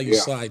 Now you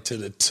slide to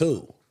the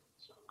 2.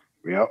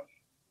 Yep.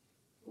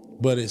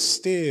 But it's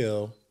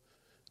still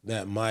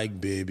that Mike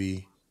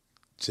Bibby,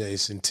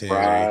 Jason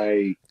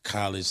Terry,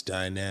 college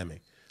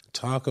dynamic.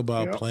 Talk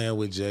about playing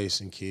with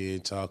Jason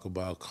Kidd. Talk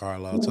about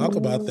Carlisle. Talk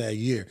about that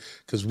year,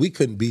 because we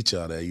couldn't beat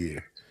y'all that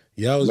year.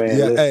 Y'all beat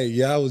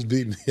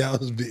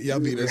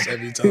us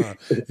every time.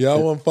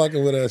 Y'all wasn't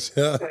fucking with us.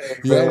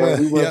 We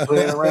weren't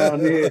playing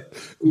around there.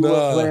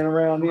 Weren't playing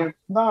around there.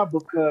 Nah,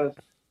 because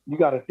you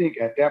got to think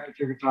at that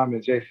particular time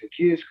in Jason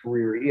Kidd's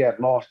career, he had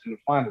lost in the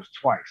finals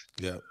twice.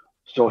 Yeah.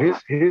 So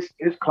his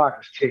clock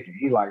is ticking.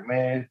 He like,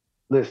 man,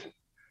 listen,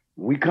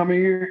 we coming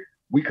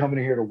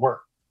here to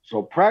work.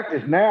 So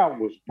practice now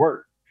was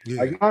work. Yeah.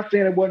 Like, I'm not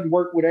saying it wasn't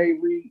work with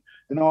Avery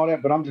and all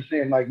that, but I'm just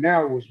saying like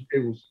now it was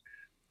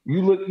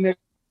you looking at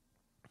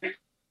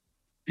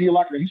feel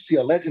like you see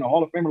a legend, a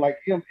Hall of Famer like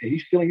him, and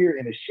he's still here,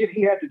 and the shit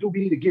he had to do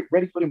to get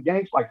ready for them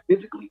games, like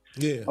physically,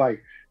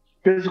 like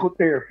physical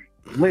therapy,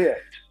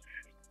 lift,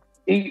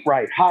 eat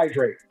right,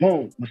 hydrate,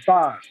 boom,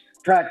 massage,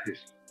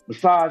 practice,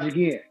 massage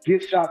again,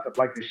 get shots up.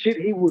 Like the shit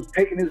he was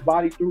taking his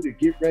body through to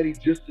get ready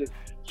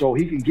so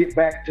he can get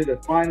back to the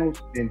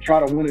finals and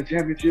try to win a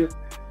championship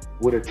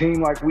with a team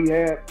like we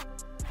had.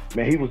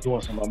 Man, he was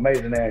doing some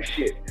amazing ass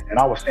shit. And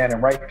I was standing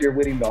right there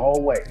with him the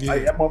whole way. Yeah.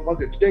 Like, that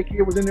motherfucker, Jake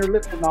here was in there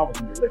lifting, and I was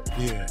in there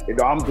lifting. Yeah.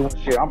 And I'm doing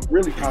shit. I'm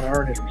really trying to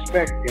earn his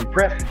respect,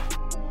 impressing.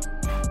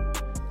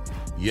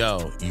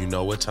 Yo, you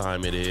know what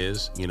time it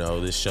is. You know,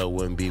 this show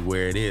wouldn't be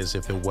where it is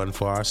if it wasn't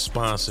for our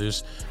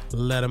sponsors.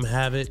 Let them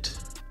have it.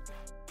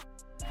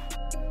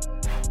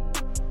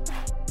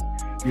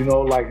 You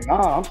know, like,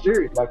 nah, I'm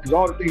serious. Like, because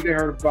all the things they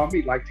heard about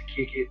me, like to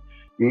kick it.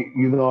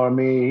 You know what I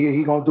mean?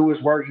 He gonna do his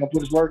work. He gonna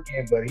put his work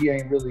in, but he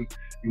ain't really,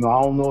 you know,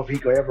 I don't know if he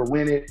could ever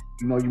win it.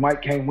 You know, you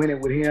might can't win it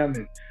with him.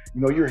 And,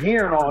 you know, you're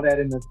hearing all that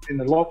in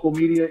the local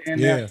media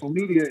and national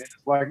media. It's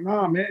like,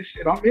 nah, man,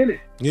 shit, I'm in it.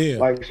 Yeah.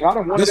 Like, so I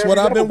don't want this is what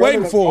I've been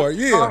waiting for.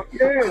 Yeah.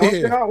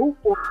 I hoop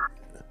for it.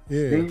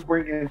 Yeah. Then you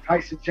bring in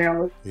Tyson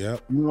Chandler. Yeah.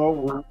 You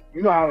know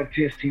how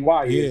intense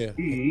T.Y. is.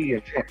 He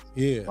intense.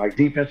 Yeah. Like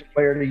defensive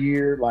player of the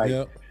year.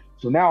 Like,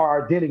 so now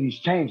our identity's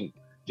changing.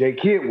 J.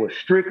 Kidd was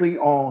strictly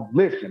on,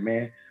 listen,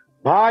 man,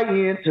 buy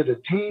into the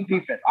team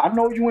defense. I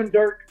know you and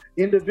Dirk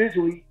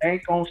individually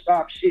ain't gonna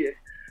stop shit,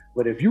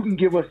 but if you can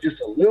give us just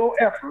a little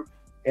effort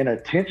and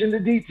attention to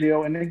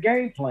detail in the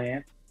game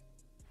plan,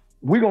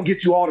 we're gonna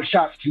get you all the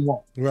shots you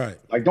want. Right.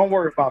 Like, don't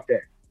worry about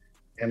that.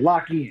 And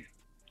lock in.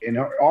 And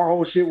our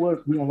whole shit was,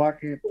 we gonna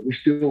lock in, but we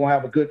still gonna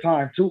have a good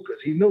time too,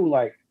 because he knew,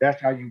 like,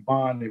 that's how you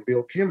bond and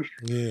build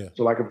chemistry. Yeah.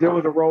 So, like, if there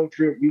was a road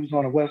trip, we was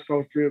on a West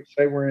Coast trip,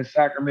 say we're in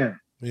Sacramento.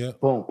 Yeah.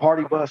 Boom,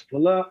 party bus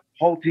pull up,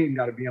 whole team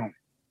got to be on it.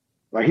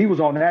 Like, he was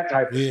on that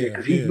type of shit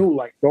because he knew,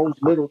 like, those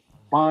little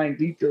fine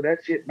detail,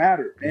 that shit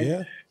mattered, man.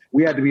 Yeah.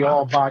 We had to be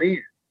all bought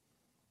in.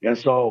 And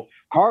so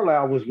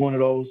Carlisle was one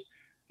of those,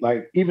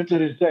 like, even to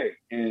this day.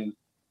 And,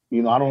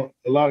 you know,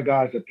 a lot of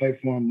guys that play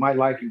for him might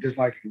like him,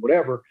 dislike him,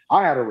 whatever.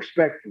 I had a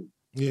respect for him.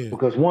 Yeah.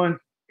 Because one,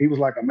 he was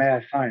like a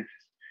mad scientist.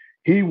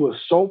 He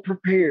was so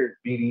prepared,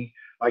 BD.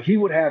 Like, he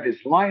would have his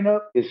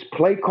lineup, his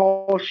play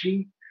call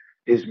sheet,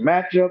 his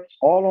matchups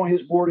all on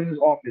his board in his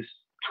office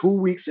 2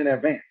 weeks in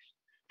advance.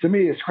 To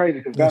me, it's crazy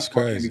because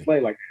basketball can be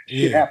played like that.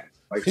 Shit happens.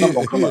 Like, something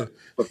gonna come up.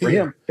 But for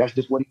him, that's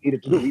just what he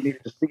needed to do. He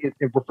needed to see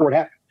it before it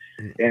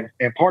happened.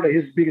 And part of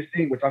his biggest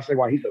thing, which I say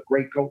why he's a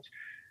great coach,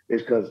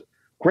 is because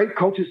great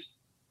coaches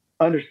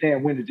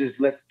understand when to just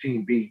let the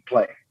team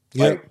play.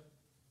 Like,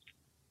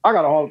 I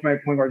got a Hall of Fame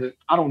point guard that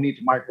I don't need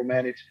to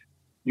micromanage.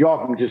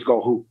 Y'all can just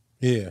go hoop.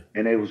 Yeah.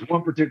 And it was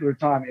one particular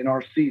time in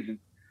our season,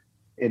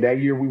 in that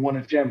year we won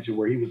a championship,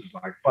 where he was just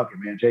like, fuck it,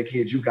 man,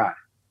 J-Kid, you got it.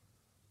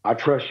 I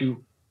trust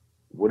you.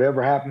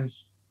 Whatever happens,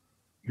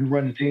 you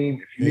run the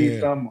team. If you need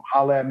something,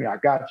 holler at me. I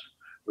got you.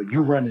 But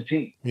you run the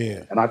team.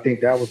 Yeah. And I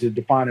think that was a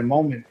defining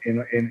moment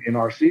in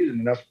our season.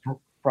 And that's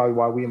probably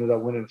why we ended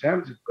up winning the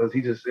championship, because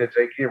he just said,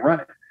 J-Kid, run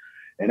it.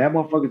 And that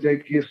motherfucker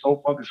J-Kid is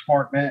so fucking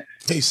smart, man.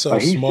 He's so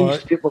smart.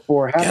 He's shit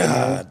before it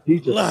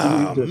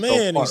happened,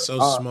 man. He's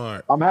so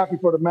smart. I'm happy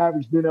for the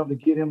Mavericks being able to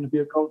get him to be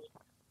a coach.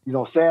 You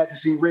know, sad to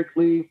see Rick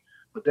leave,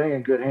 but they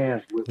in good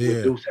hands with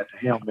Deuce at the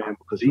helm, man,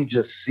 because he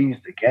just sees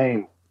the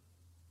game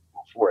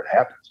before it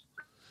happens.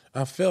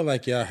 I feel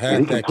like y'all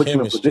had that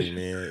chemistry,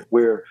 man.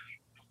 Where,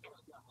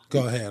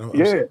 go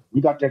ahead.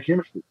 We got that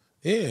chemistry.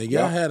 Yeah,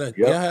 y'all had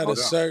a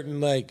certain,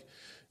 like,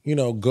 you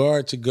know,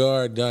 guard to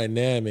guard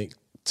dynamic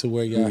to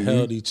where y'all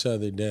held each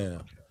other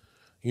down.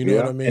 You know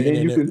what I mean?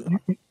 And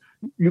then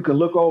you can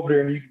look over there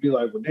and you can be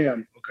like, well,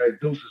 damn, okay,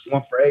 Deuce is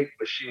 1 for 8,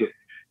 but shit,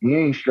 he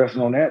ain't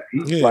stressing on that.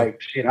 He's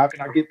like, shit, how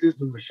can I get this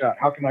dude a shot?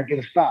 How can I get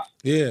a stop?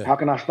 Yeah. How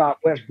can I stop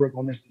Westbrook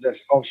on this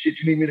possession? Oh, shit,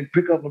 you need me to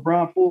pick up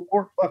LeBron full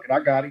court? Fuck it, I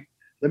got him.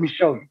 Let me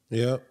show you.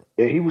 Yeah.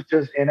 And he was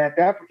just, and at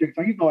that particular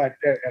time, you know, at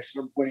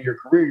some point in your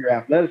career, your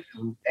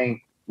athleticism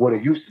ain't what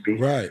it used to be.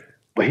 Right.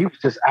 But he was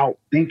just out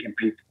thinking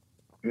people.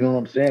 You know what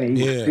I'm saying?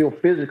 He was still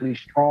physically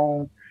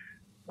strong.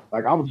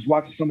 Like, I was just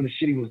watching some of the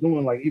shit he was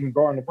doing, like even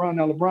guarding LeBron.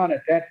 Now, LeBron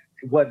at that,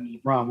 it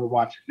wasn't LeBron we're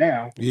watching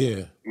now.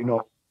 Yeah. You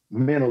know,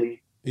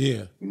 mentally.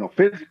 Yeah. You know,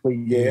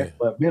 physically,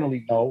 but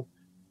mentally, no.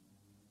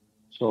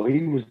 So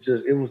he was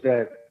just, it was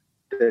that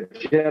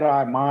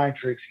Jedi mind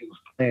tricks he was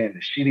playing,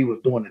 the shit he was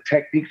doing, the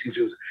techniques he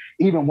was,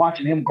 even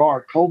watching him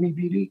guard Kobe,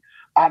 BD.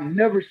 I've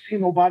never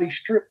seen nobody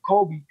strip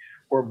Kobe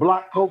or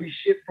block Kobe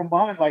shit from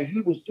behind. Like, he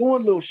was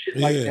doing little shit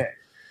like that.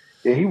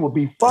 And he would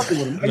be fucking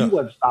with him. He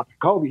wasn't stopping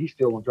Kobe. He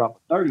still gonna drop a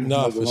 30.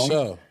 No, for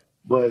sure.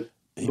 But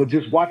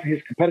just watching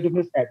his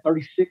competitiveness at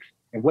 36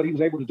 and what he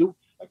was able to do,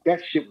 like,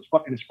 that shit was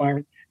fucking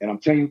inspiring. And I'm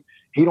telling you,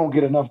 he don't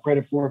get enough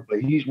credit for it, but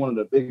he's one of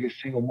the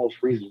biggest single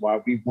most reasons why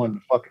we won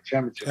the fucking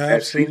championship.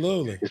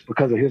 Absolutely. It's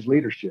because of his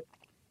leadership.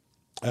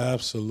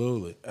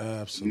 Absolutely.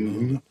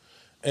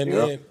 And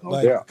then,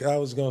 I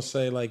was gonna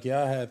say, like,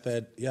 y'all had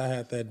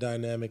that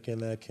dynamic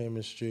and that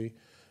chemistry.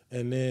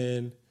 And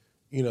then,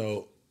 you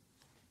know,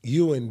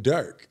 you and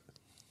Dirk.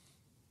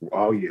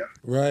 Oh yeah.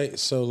 Right?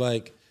 So,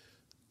 like,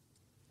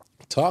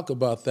 talk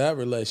about that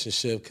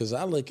relationship, because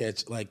I look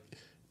at, like,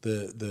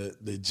 the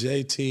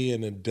JT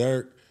and the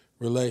Dirk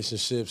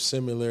relationship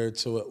similar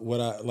to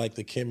what I like,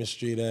 the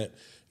chemistry that,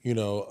 you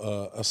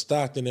know, a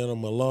Stockton and a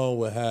Malone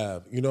would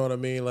have. You know what I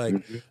mean?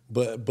 Like,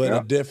 but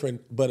a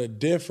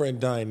different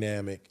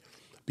dynamic,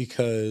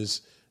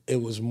 because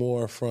it was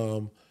more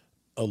from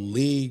a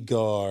lead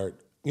guard,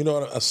 you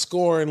know, a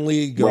scoring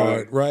lead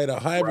guard, right? A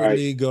hybrid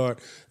lead guard.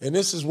 And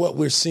this is what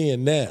we're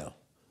seeing now,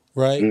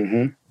 right?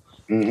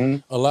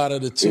 A lot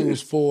of the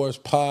 2s,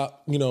 4s,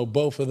 Pop, you know,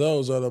 both of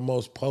those are the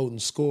most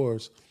potent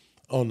scorers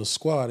on the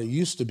squad. It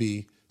used to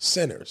be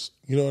centers.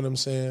 You know what I'm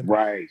saying?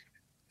 Right.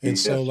 And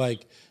so,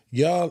 like,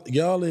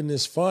 y'all in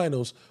this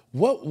finals,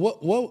 what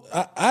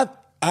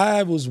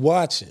I was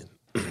watching,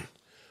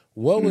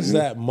 what was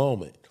that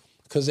moment?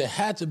 Because it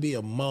had to be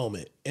a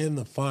moment in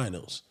the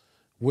finals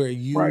where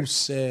you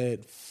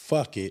said,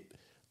 fuck it,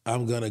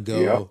 I'm going to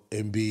go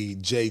and be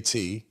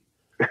JT.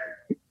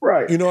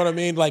 Right. You know what I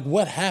mean? Like,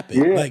 what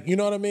happened? Yeah. Like, you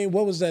know what I mean?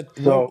 What was that?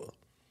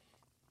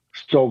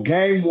 So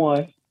game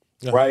 1,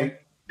 right,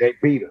 they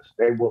beat us.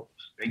 They whooped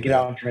us. They get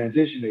out in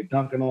transition. They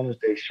dunking on us.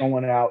 They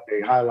showing out.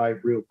 They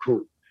highlight real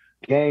cool.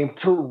 Game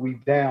 2, we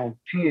down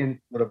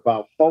 10 with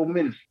about 4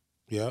 minutes.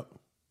 Yep.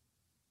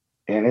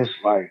 And it's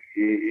like,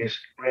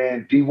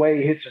 man,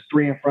 D-Wade hits a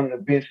 3 in front of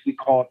the bench. We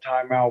call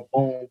timeout,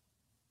 boom.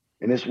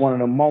 And it's one of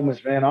the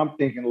moments, man, I'm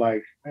thinking,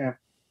 like, man,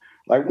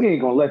 like, we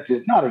ain't going to let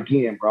this, not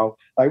again, bro.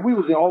 Like, we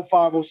was in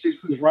 05, 06,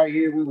 we was right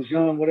here. We was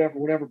young,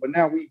 whatever. But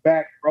now we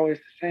back, bro. It's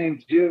the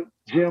same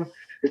gym.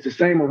 It's the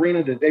same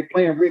arena that they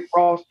playing Rick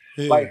Ross.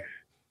 Yeah. Like,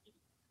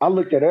 I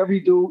looked at every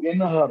dude in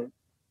the huddle.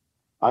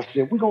 I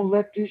said, we going to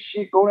let this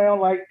shit go down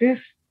like this?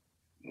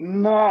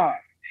 Nah,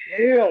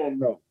 hell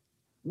no.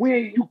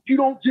 You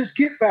don't just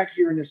get back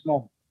here in this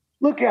moment.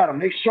 Look at them.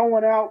 They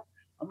showing out.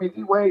 I mean,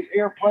 D-Wade's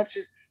air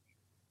punches.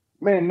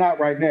 Man, not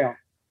right now.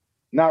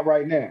 Not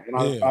right now. And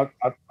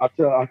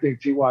I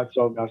think T.Y.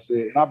 told me, I said,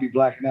 and I'll be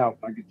blacking out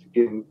when I get to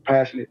getting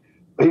passionate.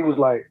 But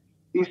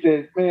he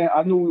said, man,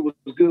 I knew we was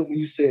good when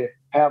you said,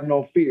 have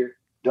no fear,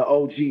 the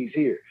OG's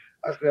here.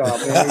 I said, oh,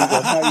 man,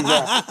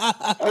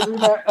 there you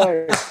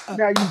go.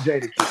 Now you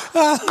jaded kid. You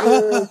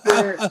know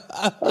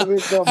what I'm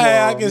saying?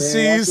 I can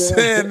see you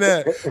saying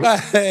that.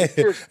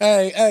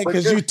 Hey,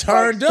 because you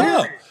turned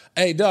up.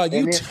 Hey, dog,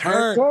 you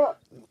turned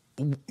up.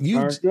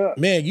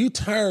 You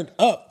turned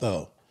up,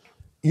 though.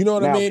 You know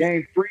what I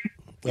mean?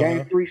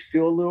 Game 3,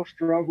 still a little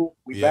struggle.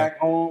 We back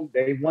home.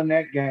 They won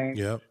that game.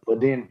 Yep.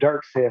 But then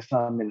Dirk said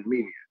something in the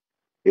media.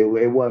 It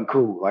wasn't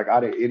cool. Like,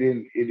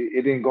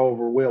 it didn't go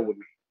over well with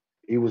me.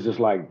 He was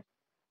just like,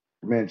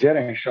 Man, Jet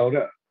ain't showed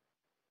up.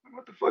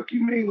 What the fuck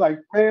you mean? Like,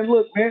 man,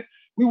 look, man,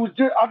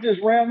 I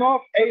just ran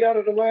off 8 out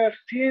of the last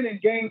 10 in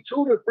game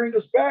 2 to bring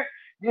us back.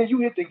 Yeah, you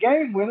hit the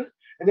game winner.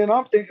 And then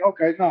I'm thinking,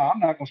 okay, no, I'm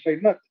not gonna say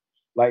nothing.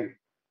 Like,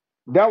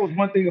 that was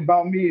one thing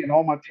about me and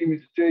all my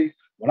teammates to tell you.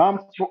 When I'm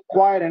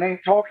quiet and ain't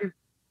talking,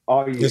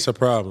 oh yeah, it's a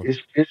problem.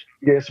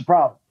 It's a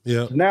problem.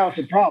 Yeah. So now it's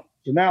a problem.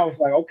 So now it's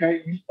like,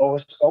 okay,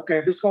 it's okay.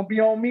 If it's gonna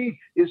be on me,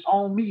 it's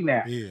on me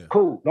now. Yeah.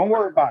 Cool. Don't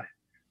worry about it.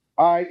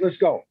 All right, let's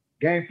go.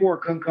 Game 4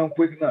 couldn't come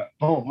quick enough.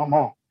 Boom, I'm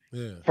on.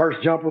 Yeah.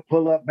 First jumper,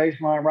 pull up,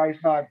 baseline, right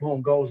side,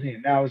 boom, goes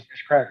in. Now it's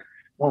cracking.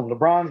 Boom,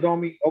 LeBron's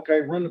on me.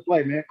 Okay, run the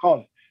play, man.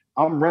 Call it.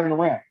 I'm running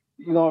around.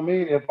 You know what I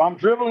mean? If I'm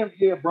dribbling,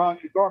 yeah, Bron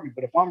can guard me.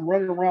 But if I'm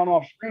running around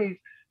off screens,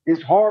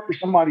 it's hard for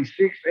somebody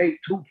 6'8",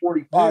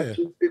 245,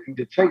 250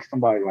 to take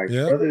somebody like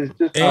that. It's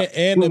just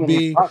and to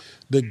be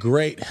the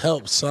great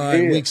help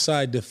side, weak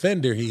side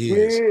defender he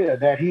is. Yeah,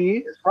 that he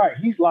is. Right.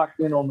 He's locked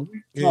in on the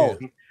weak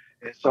side.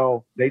 And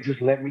so they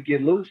just let me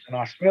get loose, and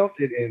I smelt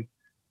it. And,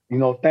 you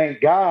know,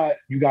 thank God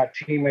you got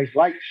teammates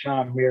like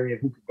Sean Marion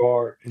who could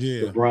guard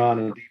LeBron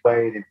and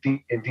D-Wade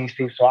and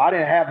D-Steve. So I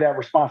didn't have that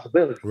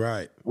responsibility.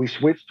 Right. We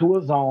switched to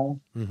a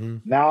zone. Mm-hmm.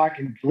 Now I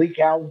can leak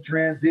out in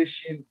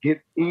transition,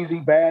 get easy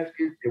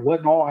baskets. It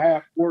wasn't all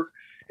half work.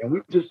 And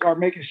we just started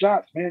making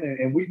shots, man.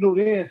 And we knew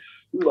then,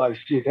 we were like,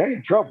 shit, they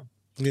in trouble.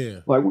 Yeah.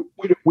 Like,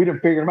 we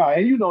didn't figure them out.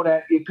 And you know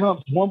that it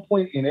comes one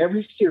point in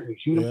every series.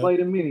 You done played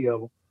in many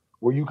of them,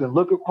 where you can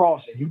look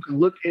across and you can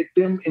look at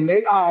them in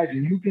their eyes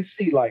and you can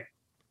see, like,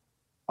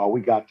 oh, we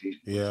got these.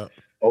 Yeah.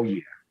 Oh, yeah.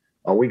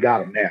 Oh, we got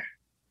them now.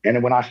 And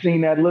then when I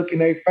seen that look in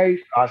their face,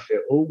 I said,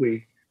 oh,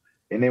 we.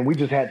 And then we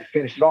just had to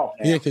finish it off.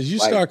 Now. Yeah, because you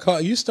start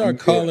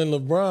calling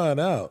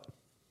LeBron out.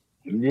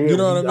 Yeah, you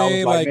know what I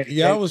mean? Like,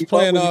 y'all was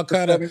playing all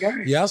kind of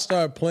games. Y'all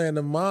started playing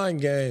the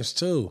mind games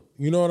too.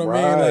 You know what I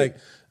mean? Like,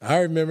 I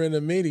remember in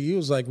the meeting, you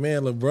was like,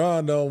 man,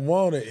 LeBron don't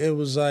want it. It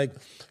was like,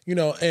 you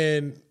know,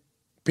 and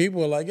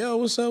people were like, yo,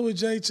 what's up with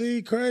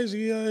JT?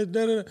 Crazy.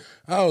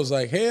 I was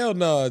like, hell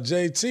no,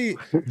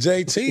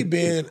 JT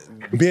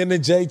being the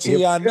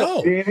JT I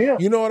know.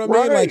 You know what I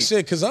mean? Like,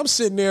 shit, because I'm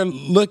sitting there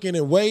looking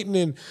and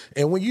waiting.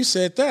 And when you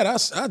said that, I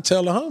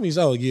tell the homies,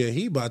 oh, yeah,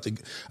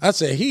 I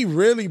said, he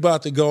really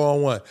about to go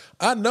on one.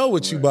 I know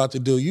what you about to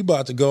do. You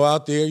about to go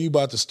out there. You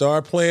about to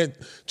start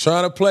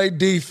trying to play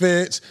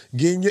defense,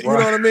 getting, you know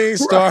what I mean?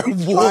 Start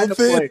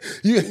wolfing.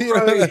 You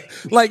know,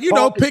 like, you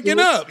know, picking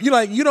up. You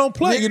don't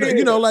play.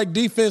 You know, like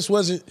defense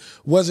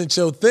wasn't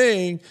your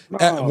thing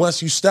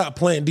once you stopped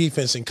playing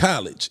defense in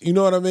college. You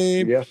know what I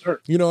mean? Yes, sir.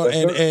 You know,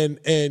 yes,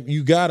 and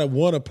you gotta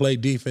want to play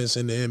defense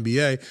in the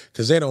NBA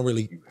because they don't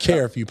really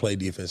care if you play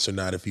defense or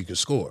not if you can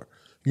score.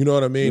 You know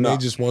what I mean? They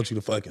just want you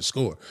to fucking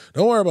score.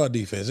 Don't worry about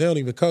defense. They don't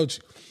even coach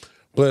you.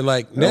 But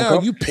like now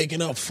you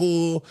picking up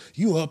full,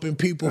 you up in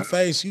people's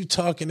face, you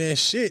talking that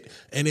shit.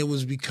 And it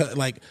was because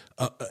like,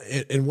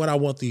 and what I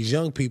want these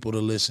young people to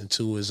listen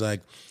to is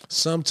like,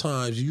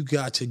 sometimes you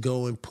got to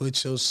go and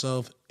put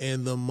yourself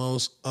in the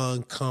most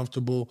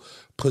uncomfortable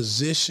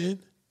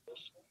position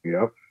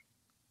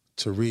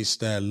to reach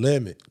that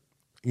limit.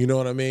 You know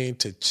what I mean?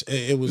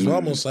 It was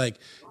almost like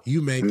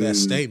you made that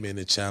statement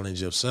to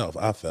challenge yourself,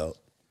 I felt.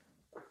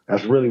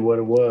 That's really what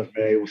it was,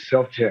 man. It was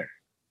self-check.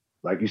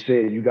 Like you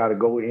said, you got to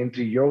go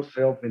into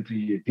yourself, into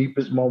your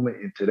deepest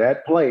moment, into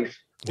that place,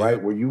 right,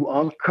 where you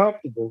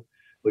uncomfortable,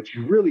 but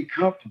you really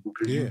comfortable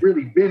because you've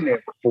really been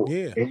there before.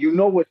 Yeah. And you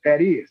know what that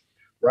is,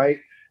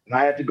 right? And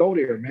I had to go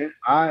there, man.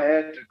 I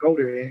had to go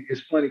there. And it's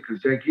funny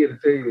because Jake here to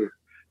tell you this.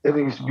 That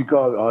used to be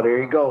called, oh,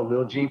 there you go,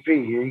 little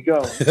GP, here you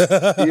go.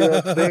 You know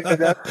what I'm saying?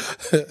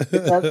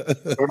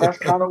 And that's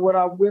kind of what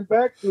I went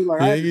back to.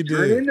 Like, I had to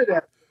turn into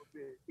that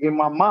in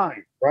my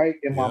mind, right?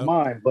 In my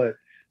mind. But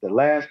the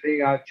last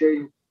thing I tell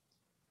you,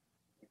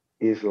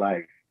 it's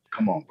like,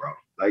 come on, bro.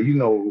 Like, you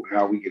know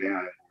how we get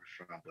down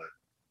from, but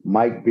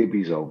Mike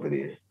Bibby's over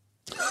there.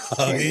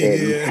 Oh,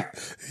 yeah.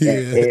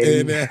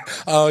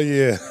 Oh,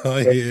 yeah.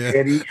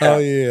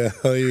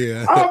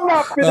 I'm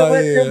not finna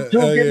let them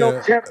two get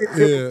no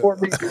championship before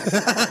me.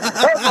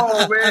 Come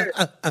on, man.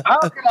 How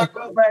can I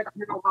go back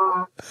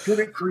to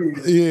the crib?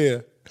 Yeah.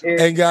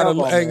 And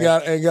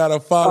gotta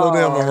follow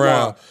them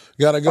around.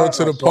 Gotta go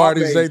to the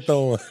parties they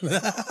throwing.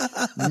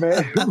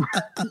 Man,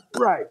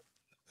 right.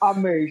 I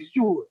made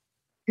sure.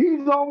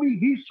 He's on me.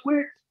 He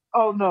switched.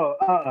 Oh, no.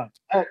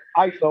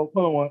 ISO.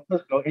 Come on.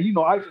 Let's go. And you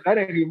know, ISO, that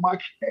ain't even my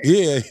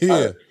case.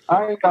 Yeah.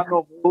 I ain't got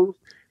no moves.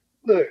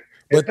 Look.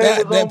 But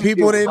that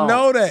people didn't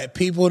know that.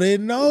 People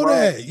didn't know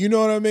that. You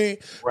know what I mean?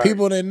 Right.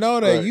 People didn't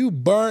know that.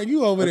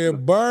 You over there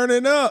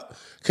burning up.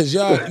 Because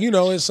y'all, you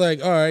know, it's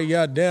like, all right,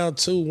 y'all down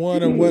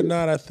 2-1 or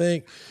whatnot, I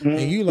think.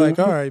 And you like,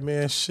 all right,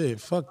 man,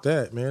 shit, fuck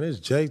that, man. It's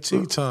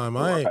JT time.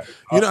 I ain't,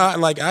 you know,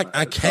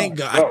 I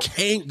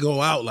can't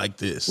go out like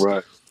this.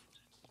 Right.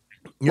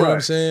 You know what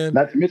I'm saying?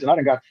 Not to mention, I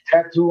done got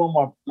the tattoo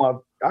on my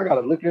I got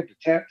to look at the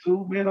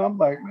tattoo, man. I'm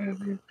like,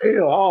 man,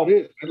 hell, all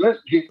this. And let's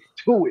get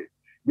to it.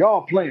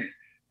 Y'all playing.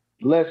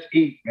 Let's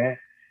eat, man.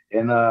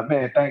 And,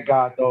 man, thank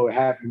God, though, it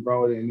happened,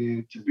 bro. And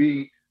then to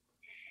be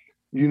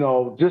you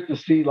know, just to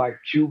see like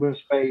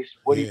Cuban's face,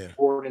 what he Yeah.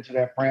 poured into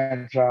that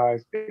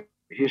franchise, the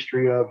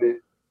history of it,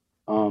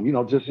 you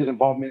know, just his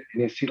involvement,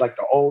 and then see like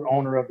the old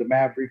owner of the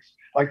Mavericks.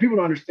 Like people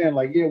don't understand,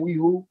 like, yeah, we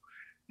hoop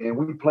and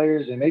we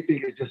players, and they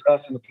think it's just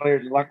us and the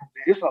players. And like,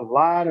 it's a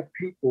lot of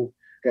people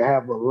that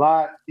have a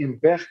lot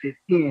invested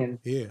in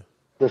Yeah.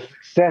 the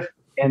success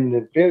and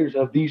the failures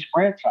of these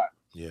franchises.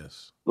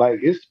 Yes. Like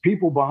it's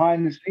people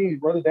behind the scenes,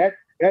 brother. That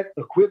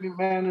equipment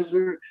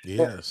manager,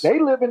 Yes. they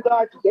live and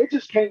die. They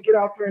just can't get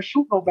out there and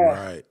shoot no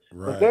basketball. Right.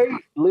 But they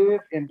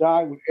live and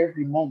die with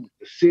every moment.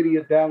 The city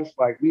of Dallas,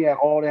 like we had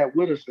all that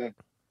with us, and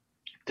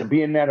to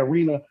be in that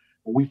arena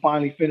when we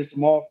finally finished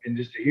them off, and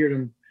just to hear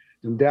them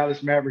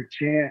Dallas Maverick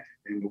chant,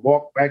 and to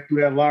walk back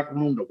through that locker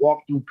room, to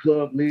walk through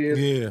Club Live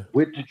Yeah.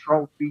 with the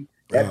trophy,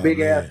 that big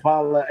ass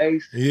bottle of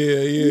Ace.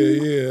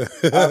 Yeah.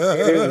 I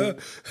mean,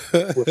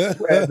 it was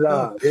sweat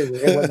on. It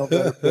wasn't no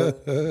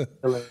better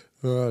feeling.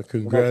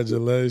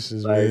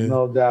 Congratulations, like, man.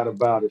 no doubt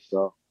about it.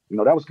 So, you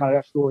know, that was kind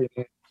of that story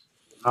that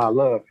I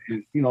love.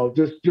 And, you know,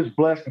 just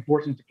blessed and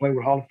fortunate to play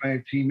with Hall of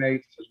Fame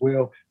teammates as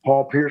well.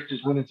 Paul Pierce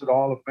just went into the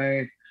Hall of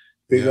Fame.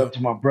 Big up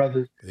to my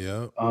brothers.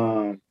 Yeah.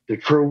 The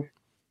Truth,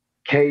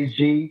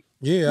 KG.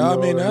 Yeah, I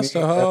mean that's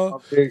the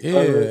whole.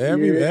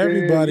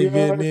 Everybody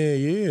getting in.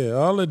 Yeah,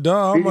 all my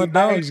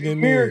dogs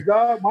getting in.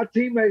 Dog, my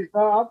teammates,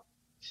 dog.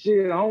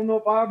 Shit, I don't know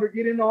if I ever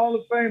get in the Hall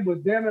of Fame,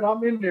 but damn it,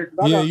 I'm in there.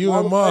 Yeah, you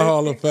in my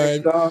Hall of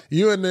Fame.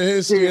 You in the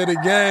history of the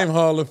game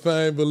Hall of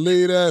Fame.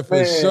 Believe that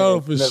for sure.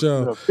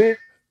 The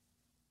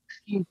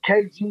big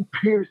KG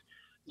Pierce,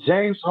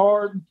 James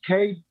Harden,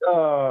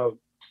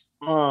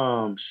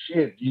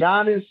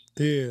 Giannis.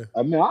 Yeah.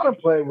 I mean, I done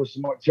played with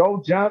some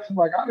Joe Johnson.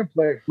 Like I done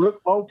played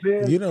Brooke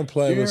Lopez. You done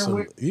played with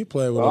some. You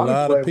played with a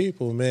lot of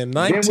people, man.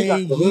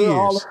 19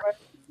 years.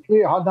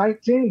 Yeah,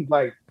 19.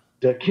 Like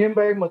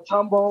Dikembe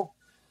Mutombo,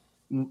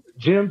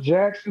 Jim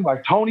Jackson,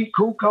 like Tony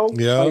Kukoc.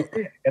 Yeah.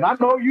 Like, and I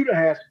know you done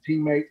had some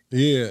teammates.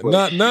 Yeah.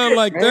 None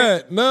like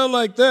that. None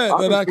like that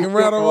I can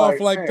rattle off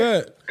like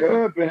that.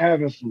 Good, been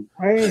having some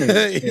pain.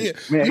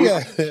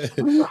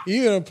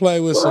 You done play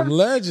with some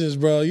legends,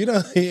 bro. You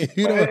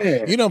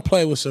don't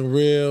play with some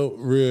real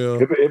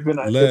it's been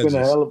a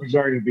hell of a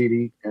journey,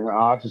 BD. And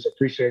I just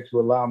appreciate you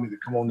allowing me to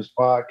come on this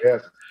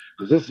podcast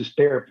because this is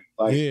therapy.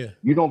 Like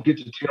you don't get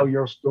to tell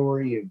your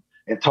story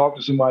and talk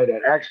to somebody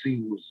that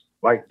actually was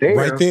like there.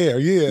 Right there,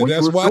 yeah.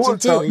 That's watching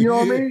too. You know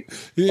what I mean?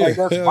 Yeah. Like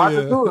that's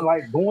watching through it,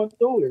 like going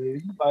through it.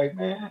 And like,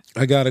 man.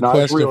 I got a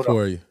question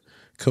for you.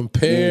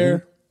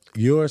 Compare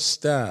your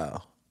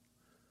style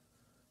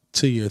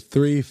to your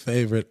 3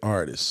 favorite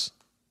artists.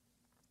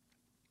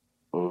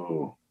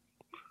 Oh,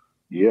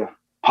 yeah.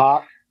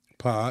 Pac.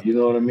 You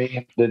know what I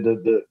mean?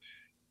 The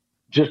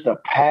just the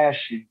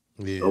passion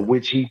of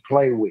which he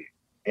played with,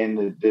 and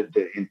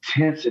the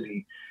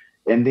intensity,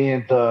 and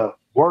then the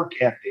work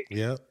ethic.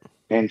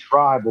 And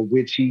tribe of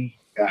which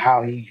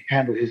how he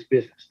handled his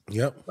business.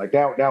 Like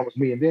that was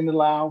me. And then the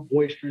loud,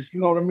 boisterous,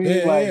 you know what I mean?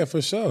 Yeah,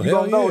 for sure. You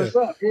don't know what's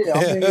up. Yeah,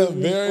 I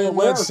mean, very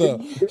much so.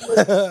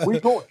 We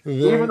going.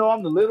 Even though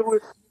I'm the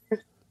littlest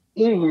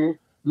in here,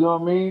 you know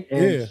what I mean?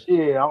 And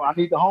I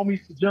need the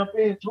homies to jump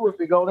in too if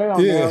it go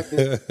down. Now.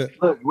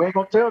 Look, you ain't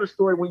gonna tell the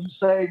story when you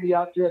saved me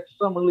out there at the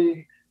summer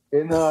league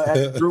and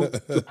at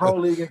the pro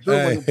league and Drew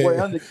when the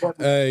boy undercut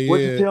me.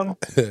 What'd you tell me?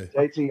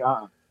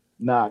 JT,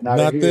 not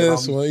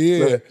this one.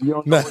 Yeah. You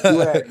don't know where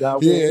you at,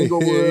 dog.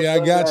 I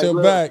got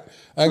your back.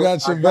 I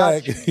got your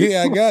back.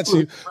 Yeah, I got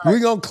you.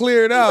 We gonna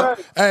clear it out.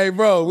 Hey,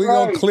 bro, we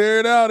gonna clear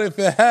it out if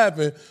it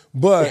happened.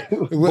 But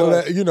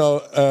let's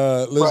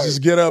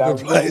just get up and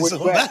play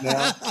some.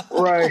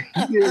 Right.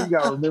 Yeah, you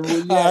gotta remember where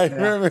you at. I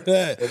remember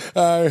that.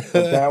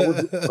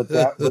 But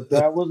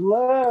that was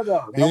love,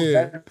 though.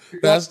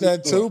 That's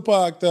that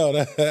Tupac, though.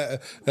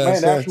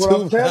 That's what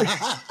I'm telling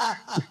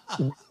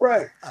you.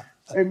 Right.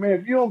 Hey man,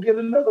 if you don't get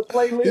another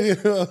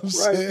playlist,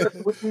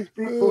 right, with these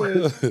people,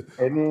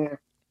 and then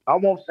I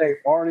won't say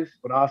artists,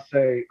 but I'll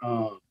say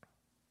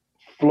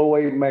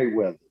Floyd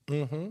Mayweather,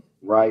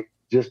 right?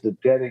 Just the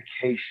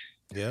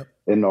dedication,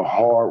 and the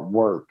hard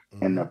work,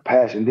 and the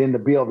passion. Then to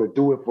be able to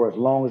do it for as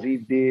long as he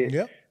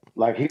did,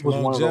 like he was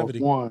one of those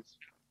ones,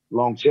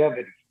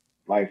 longevity,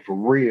 like for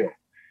real.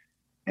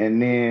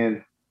 And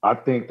then I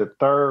think the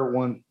third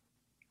one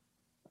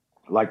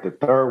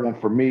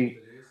for me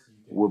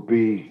would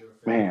be.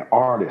 Man,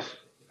 artist.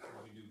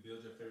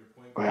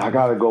 Man, I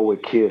gotta go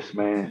with Kiss,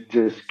 man.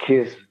 Just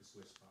Kiss,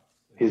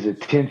 his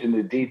attention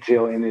to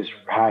detail and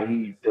how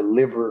he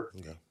deliver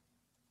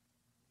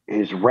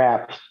his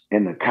raps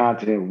and the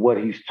content, what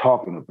he's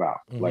talking about.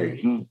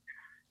 Like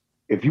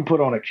if you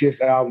put on a Kiss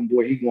album,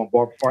 boy, he going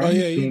bar for far.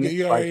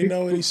 You already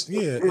know it's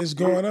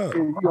going on.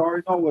 You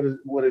already know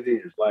what it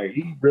is. Like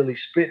he really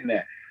spitting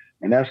that,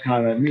 and that's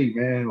kind of me,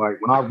 man.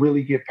 Like when I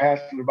really get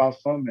passionate about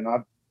something and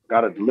I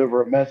gotta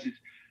deliver a message.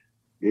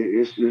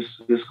 It's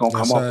gonna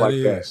come up like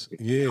that.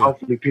 Yeah.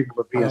 Hopefully, people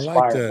will be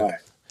inspired by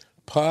it.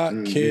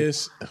 Pac,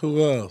 Kiss,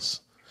 who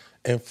else?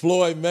 And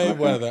Floyd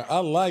Mayweather. I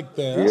like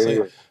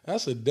that.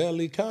 That's a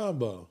deadly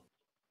combo.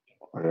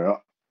 Yeah,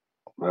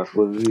 that's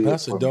what it is.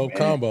 That's a dope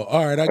combo.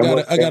 All right, I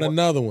got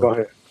another one. Go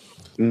ahead.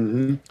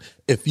 Mm-hmm.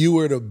 If you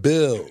were to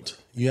build,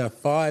 you have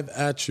 5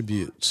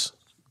 attributes.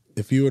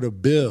 If you were to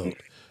build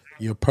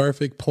your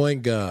perfect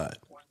point guard,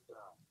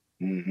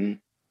 Mm-hmm.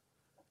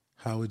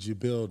 how would you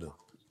build him?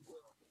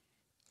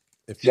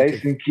 If you could,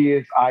 Jason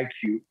Kidd's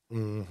IQ,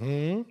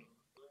 mm-hmm.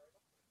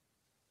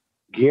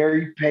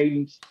 Gary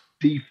Payton's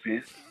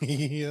defense,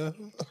 Yeah.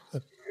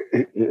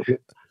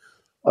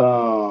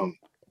 um,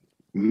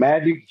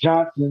 Magic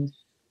Johnson's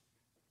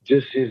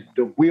just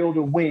the will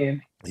to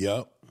win,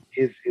 Yep.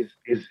 his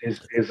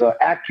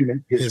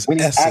acumen, his His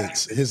winning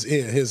essence, acumen, his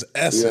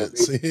yeah,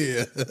 essence.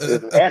 Yeah.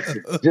 his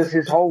essence, just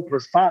his whole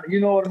persona.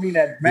 You know what I mean?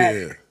 That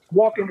magic. Yeah.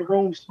 Walk in the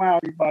room,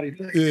 smile, everybody.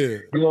 Yeah.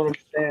 You know what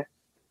I'm saying?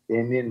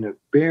 And then the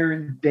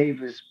Baron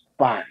Davis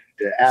body,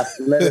 the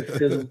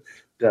athleticism,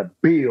 the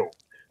build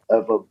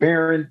of a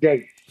Baron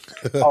Davis.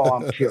 Oh,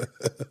 I'm killing.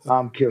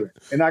 I'm killing.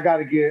 And I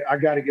gotta get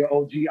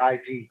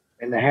OGIT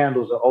and the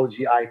handles of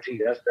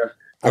OGIT. That's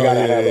I gotta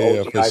have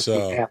the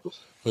OGIT handles.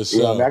 For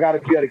You know what I mean? sure. I gotta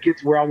be able to get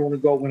to where I want to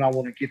go when I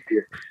want to get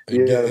there.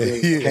 You know what I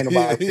mean? Can't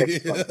nobody take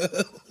it from me.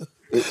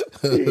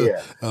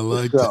 Yeah. I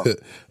like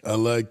that. I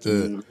like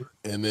that. Mm-hmm.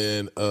 And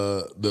then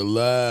the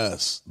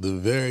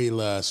very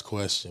last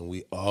question,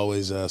 we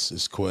always ask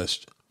this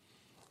question.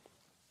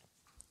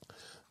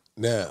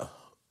 Now,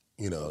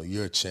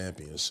 you're a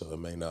champion, so it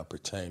may not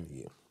pertain to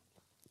you.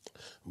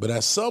 But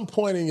at some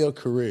point in your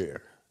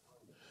career,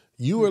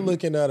 you were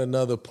looking at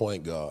another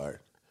point guard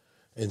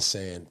and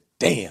saying,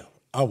 damn,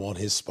 I want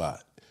his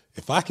spot.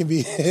 If I can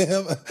be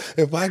him,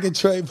 if I can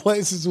trade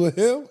places with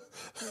him.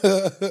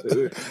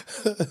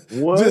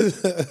 What?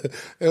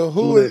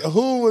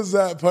 Who was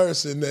that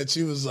person that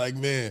you was like,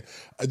 man,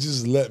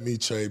 just let me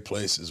trade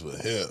places with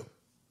him?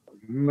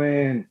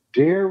 Man,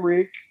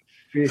 Derek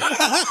Fisher.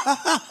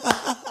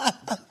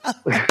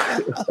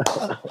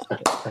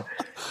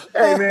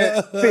 Hey,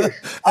 man, Fish,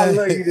 I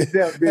love you to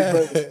death, big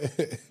brother.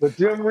 But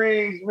them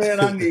rings, man,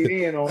 I need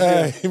in on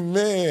that. Hey,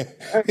 man,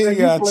 he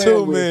got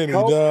too many,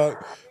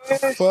 dog.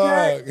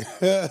 Fuck.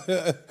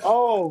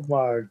 Oh,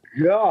 my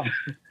God.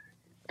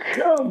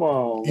 Come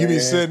on, you be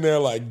sitting there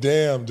like,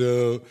 damn,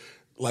 dude.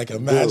 Like,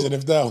 imagine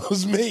if that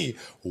was me.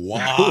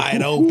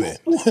 Wide open.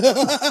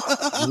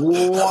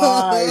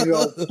 Wide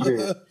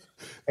open.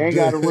 Ain't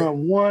got to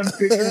run one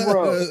pick and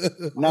roll.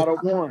 Not a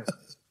one.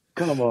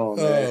 Come on,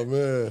 man. Oh,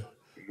 man.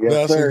 Yes,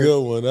 That's sir. a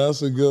good one.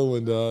 That's a good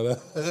one, dog.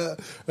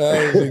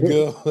 That was a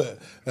good one.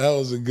 That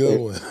was a good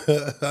one.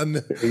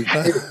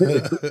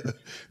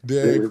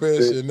 Derek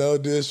Fisher, no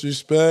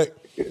disrespect.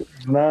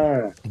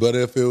 Nah. But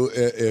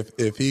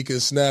if he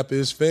could snap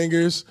his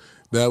fingers,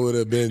 that would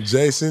have been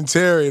Jason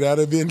Terry. That'd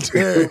have been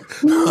Terry.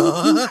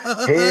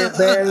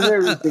 Headband and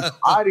everything.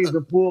 I'd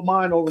even pull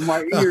mine over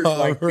my ears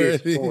like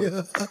this.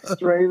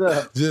 Straight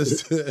up.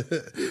 Just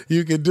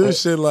you can do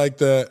shit like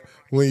that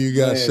when you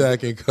got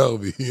Shaq and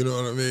Kobe. You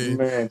know what I mean?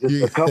 Man,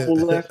 just a couple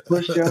less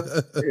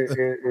push-ups.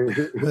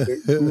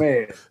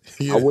 Man,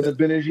 I wouldn't have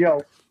been as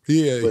young.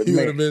 Yeah, you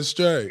would have been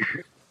straight.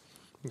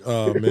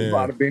 Oh, man.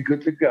 I'd have been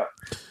good to go.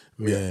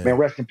 Man. Man,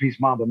 rest in peace,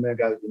 Mamba. Man,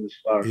 got in this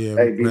fire. Yeah,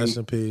 hey, rest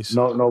in peace.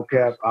 No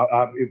cap.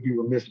 It'd be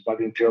remiss if I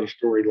didn't tell the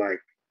story. Like,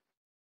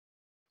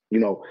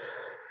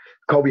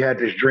 Kobe had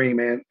this dream,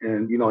 man,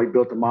 and he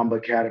built the Mamba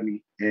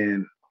Academy,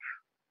 and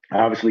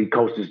obviously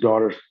coached his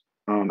daughter's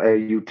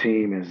AAU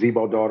team, and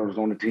Zebo daughter was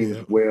on the team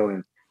as well.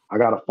 And I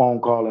got a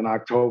phone call in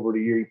October the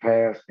year he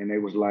passed, and they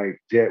was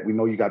like, Jet, we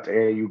know you got the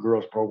AAU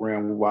girls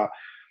program.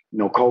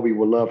 Kobe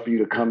would love for you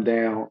to come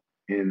down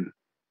and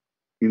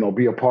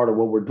be a part of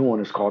what we're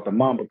doing. It's called the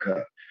Mamba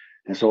Cup.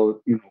 And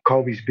so,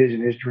 Kobe's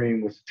vision, his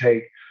dream was to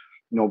take,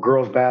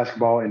 girls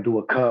basketball and do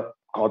a cup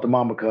called the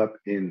Mamba Cup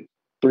in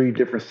 3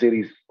 different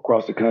cities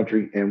across the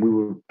country. And we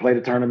would play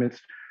the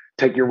tournaments,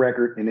 take your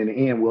record, and in the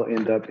end, we'll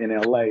end up in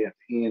LA at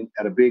the end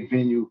at a big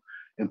venue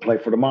and play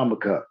for the Mamba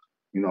Cup,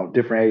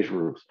 different age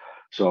groups.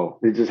 So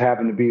it just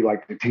happened to be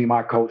like the team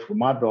I coached with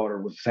my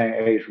daughter was the same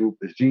age group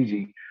as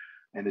Gigi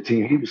and the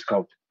team he was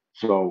coaching.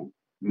 So,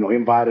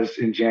 invited us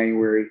in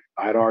January.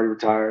 I had already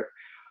retired,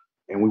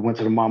 and we went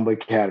to the Mamba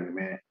Academy,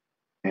 man.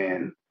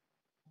 And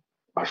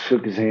I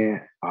shook his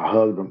hand, I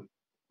hugged him,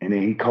 and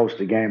then he coached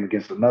the game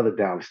against another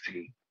Dallas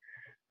team.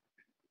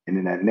 And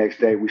then that next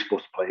day, we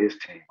supposed to play his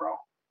team, bro.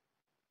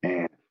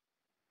 And,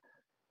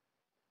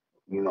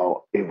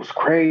 it was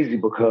crazy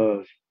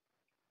because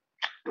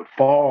the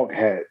fog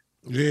had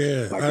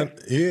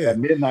at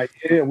midnight.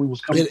 Yeah, we was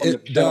coming from the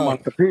Santa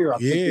Monica Pier. I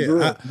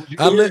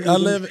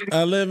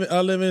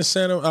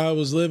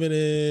was living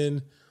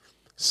in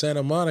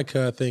Santa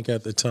Monica, I think,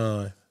 at the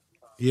time.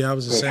 Yeah, I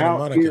was in Santa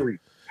Monica. Eerie.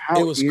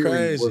 It was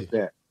crazy. Was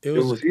that? It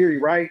was eerie,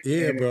 right?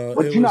 Yeah, bro.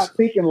 But you're not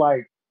thinking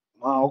like,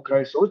 oh,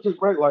 okay, so it's just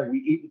great. Like we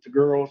eat with the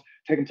girls,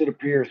 take them to the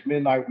pier. It's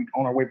midnight. We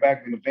on our way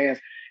back in the vans,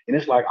 and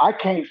it's like I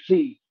can't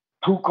see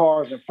 2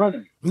 cars in front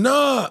of me.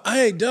 No,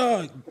 hey,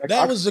 dog,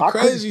 that was the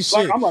crazy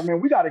shit. I'm like, man,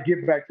 we got to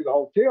get back to the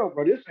hotel,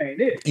 bro. This ain't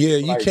it. Yeah,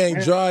 you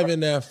can't drive in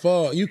that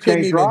fog. You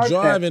couldn't even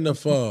drive in the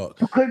fog.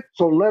 You couldn't,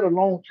 so let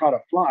alone try to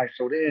fly.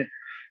 So then,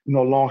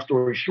 long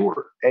story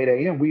short, 8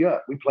 a.m. we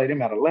up. We played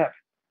him at 11.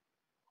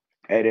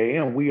 8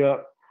 a.m. we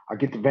up. I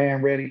get the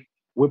van ready.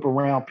 whip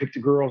around, pick the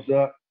girls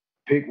up,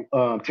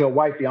 tell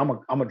wifey I'm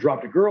gonna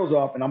drop the girls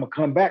off and I'm gonna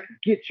come back and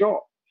get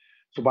y'all.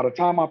 So by the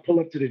time I pull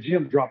up to the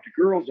gym, drop the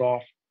girls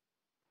off,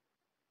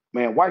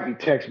 man, wifey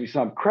texts me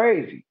something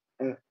crazy.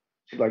 And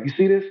she's like, "You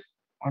see this?"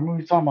 I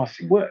remember talking about,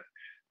 "See what?"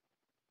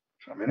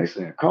 So, man, they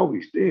saying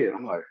Kobe's dead.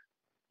 I'm like,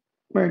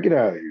 "Man, get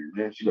out of here,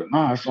 man." She's like,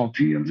 "Nah, it's on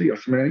TMZ." I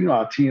said, "Man, you know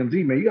how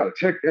TMZ, man, you gotta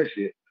check that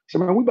shit." I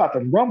said, "Man, we about to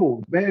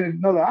rumble, man, in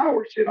another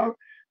hour, shit.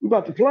 We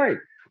about to play.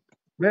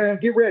 Man,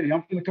 get ready.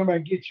 I'm gonna come back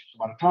and get you." So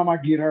by the time I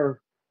get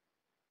her,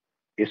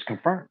 it's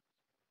confirmed.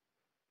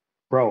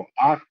 Bro,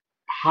 I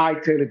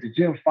hightailed the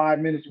gym 5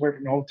 minutes away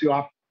from the hotel.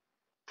 I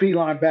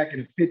feline back in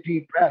the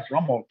 15 passer.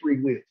 I'm on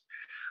 3 wheels.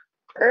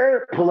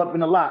 Pull up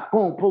in the lot.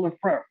 Boom, pull in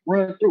front.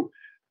 Run through.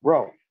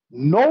 Bro,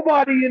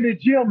 nobody in the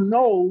gym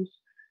knows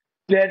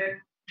that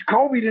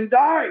Kobe didn't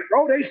die,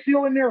 bro. They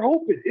still in there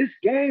hooping. It's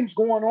games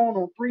going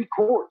on 3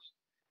 courts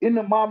in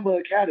the Mamba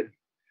Academy.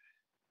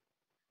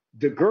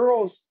 The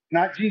girls,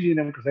 not Gigi and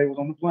them because they was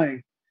on the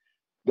plane.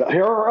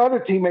 Her other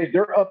teammates,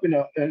 they're up in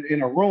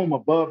a room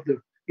above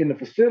in the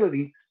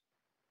facility.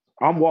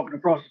 I'm walking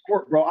across the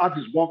court, bro. I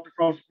just walked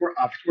across the court.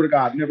 I swear to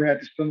God, I've never had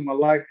this feeling in my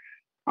life.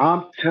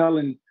 I'm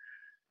telling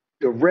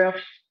the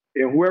refs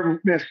and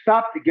whoever, man,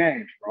 stop the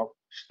games, bro.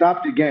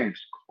 Stop the games.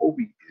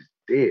 Kobe is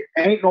dead.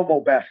 Ain't no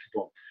more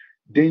basketball.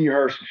 Then you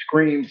heard some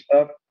screams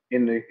up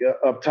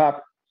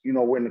top,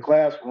 we're in the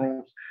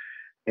classrooms,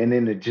 and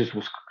then it just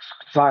was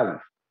silent.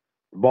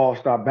 The ball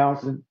stopped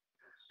bouncing.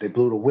 They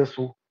blew the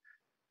whistle.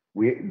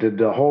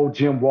 The whole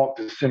gym walked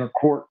to the center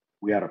court.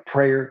 We had a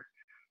prayer,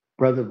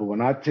 brother. But when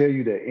I tell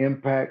you the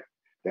impact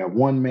that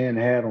one man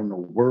had on the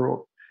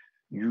world,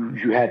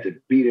 you had to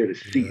be there to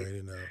see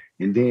it.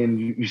 And then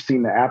you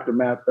seen the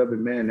aftermath of it,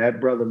 man. That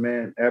brother,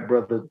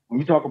 when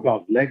you talk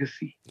about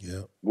legacy,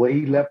 what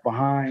he left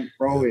behind,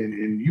 bro,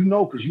 and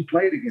because you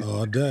played against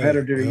all him, day.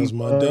 competitor. That was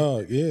my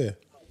dog, yeah.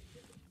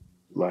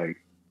 Like,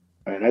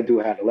 man, that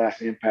dude had the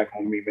last impact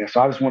on me, man.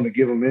 So I just wanted to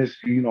give him his,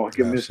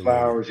 his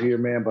flowers here,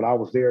 man. But I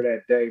was there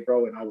that day,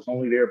 bro, and I was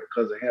only there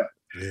because of him.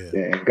 Yeah.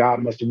 And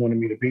God must have wanted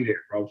me to be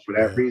there, bro, for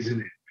that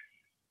reason.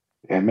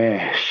 And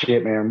man,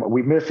 shit, man,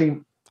 we miss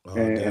him.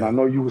 And I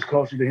know you was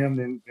closer to him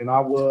than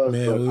I was.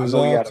 Man, but we was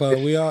all close.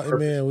 We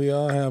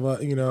all have a,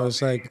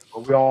 it's like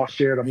we all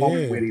shared a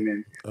moment with him,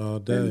 and all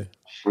day. And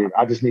shit,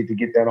 I just need to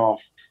get that off,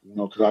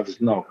 because I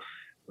just know,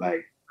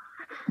 like,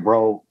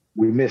 bro,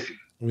 we miss him.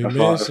 We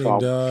miss him,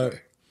 dog.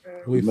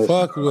 We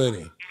fuck with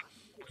him.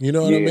 You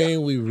know what I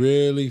mean? We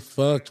really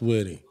fucked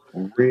with him.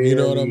 Really, you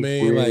know what I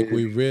mean?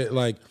 Really.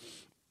 Like we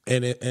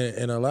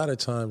and a lot of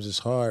times it's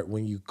hard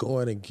when you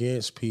going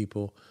against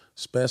people,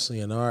 especially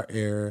in our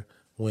era,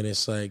 when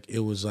it's like it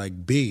was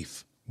like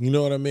beef. You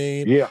know what I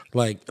mean? Yeah.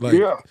 Like it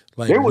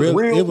was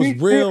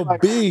real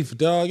beef,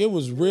 dog. It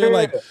was real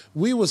like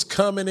we was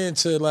coming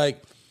into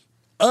like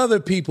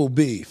other people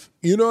beef.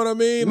 You know what I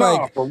mean? No,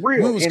 like for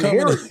real. We was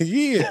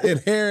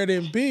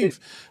inheriting beef.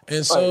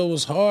 And so it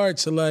was hard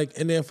to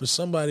and then for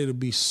somebody to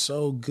be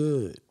so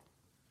good,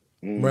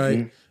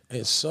 right?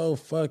 And so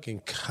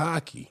fucking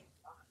cocky.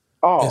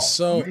 And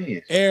so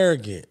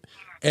arrogant.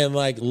 And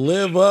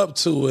live up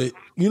to it.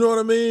 You know what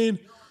I mean?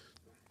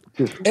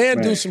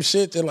 Do some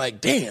shit that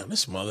damn,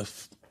 this mother,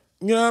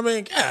 you know what I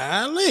mean?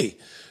 Golly.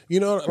 You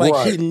know,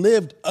 he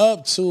lived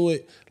up to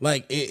it.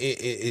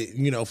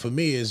 It for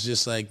me, it's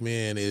just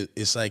man,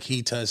 it's like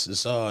he touched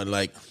us all.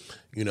 And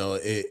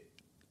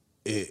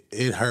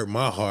it hurt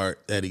my heart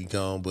that he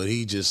gone, but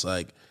he just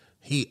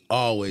he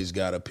always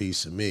got a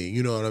piece of me.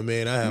 You know what I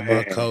mean? I have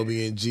my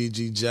Kobe and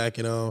Gigi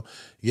jacket on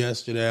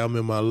yesterday. I'm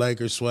in my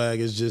Lakers swag.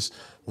 It's just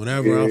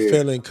whenever I'm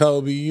feeling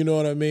Kobe, you know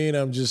what I mean?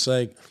 I'm just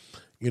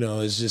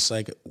it's just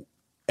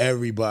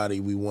everybody,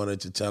 we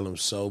wanted to tell him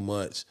so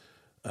much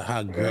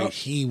how great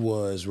he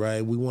was,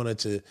 right? We wanted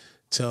to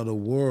tell the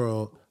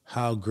world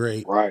how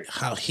great,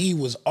 how he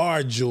was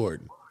our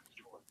Jordan.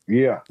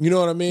 Yeah. You know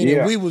what I mean?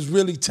 And we was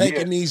really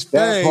taking these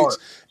fades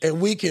and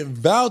we can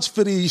vouch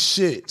for these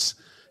shits.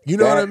 You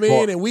know what I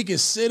mean? And we can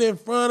sit in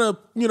front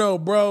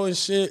of, bro and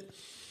shit.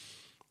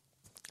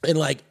 And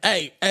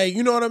hey,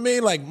 you know what I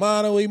mean?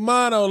 Mano y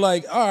mano, all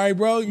right,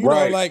 bro, you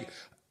know,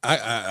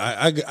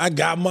 I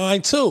got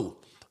mine too.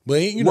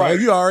 But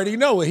you already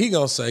know what he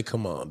gonna say.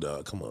 Come on,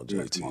 dog. Come on,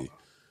 JT.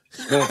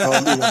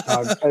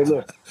 Hey,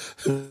 look.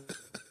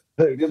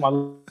 This is my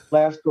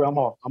last story. I'm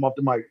off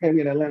the mic. Man,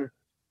 we in Atlanta.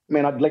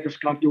 Man, the Lakers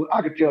come through.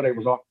 I could tell they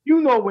was off.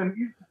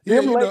 When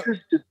Lakers,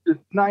 the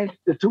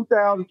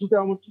 2000,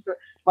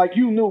 2001,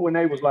 you knew when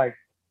they was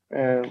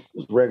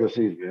it's regular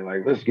season,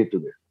 man. Let's get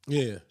through this.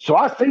 Yeah. So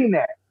I seen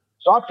that.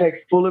 So I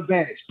take full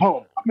advantage.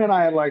 Boom.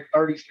 I had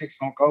 36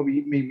 on Kobe.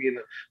 He meet me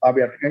I'll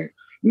be at the game.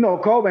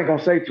 Kobe ain't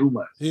gonna say too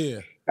much. Yeah.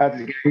 After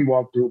the game, he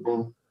walked through,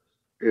 boom.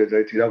 Yeah,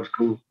 JT, that was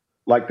cool.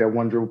 Like that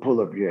one dribble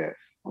pull-up you had.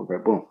 Okay,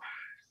 boom.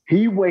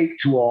 He wait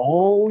to a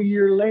whole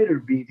year later,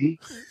 BD.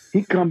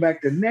 He come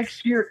back the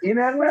next year in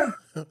Atlanta,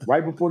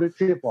 right before the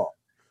tip-off.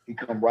 He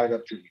come right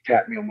up to me,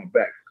 tap me on my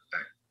back.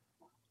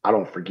 I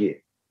don't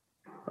forget.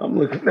 I'm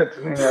looking at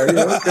the man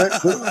like, yeah, okay,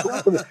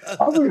 cool.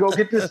 I'm gonna go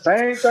get this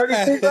same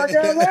 36 I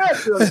got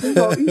last year. You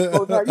know, you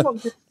gonna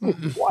get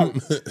this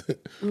twice.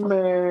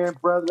 Man,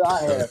 brother,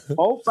 I had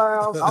 4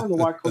 fouls. I don't know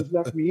why coach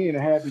left me in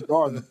and had me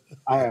guarding.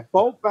 I had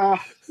 4 fouls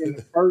in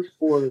the first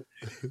quarter,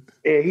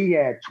 and he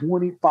had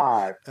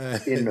 25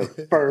 in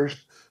the first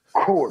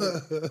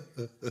quarter.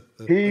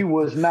 He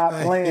was not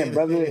playing,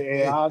 brother,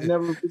 and I'll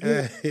never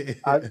forget.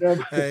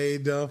 Hey,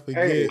 don't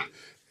forget.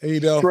 Hey,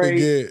 don't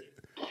forget.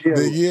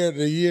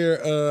 The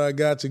year I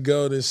got to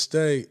Golden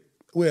State,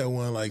 we had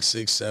won like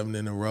 6, 7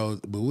 in a row,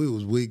 but we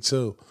was weak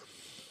too.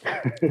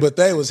 But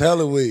they was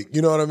hella weak.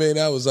 You know what I mean?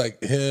 That was like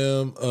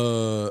him,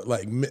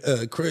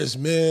 Chris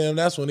Mim.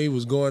 That's when he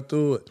was going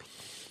through it.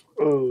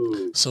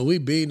 So we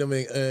beat them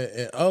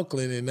in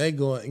Oakland, and they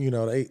going,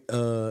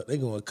 they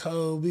going,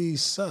 Kobe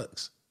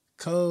sucks.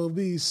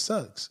 Kobe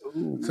sucks.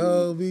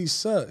 Kobe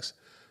sucks.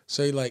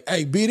 So he like,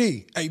 hey,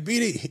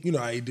 BD. You know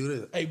how you do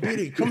this. Hey,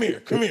 BD, come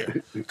here.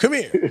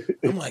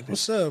 I'm like,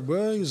 what's up,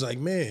 bro? He was like,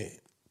 man.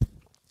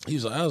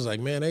 I was like,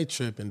 man, they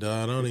tripping,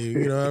 dog. I don't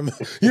even, you know what I mean?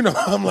 You know,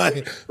 I'm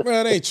like,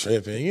 bro, they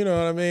tripping. You know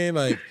what I mean?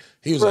 Like,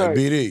 he was like,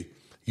 BD,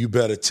 you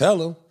better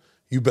tell him.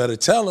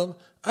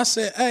 I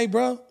said, hey,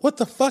 bro, what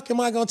the fuck am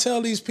I going to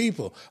tell these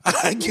people?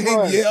 I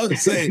can't yell and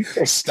say,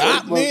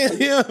 stop, man.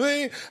 You know what I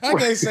mean? I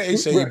can't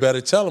say, you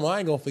better tell them. I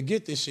ain't going to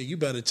forget this shit. You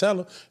better tell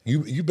them.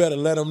 You better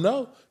let them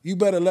know. You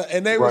better let,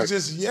 and they was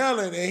just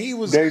yelling, and he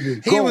was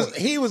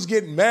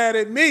getting mad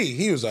at me.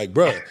 He was like,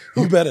 bro,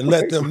 you better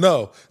let them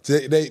know.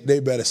 They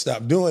better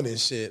stop doing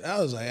this shit.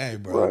 I was like, hey,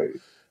 bro,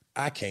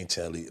 I can't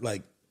tell you.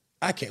 Like,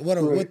 I can't.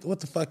 What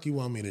the fuck you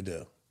want me to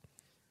do?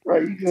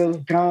 Right, you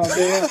just calm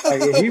down.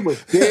 Like, he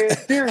was dead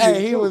serious.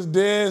 Hey, he was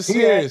dead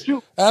serious.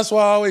 That's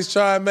why I always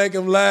try and make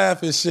him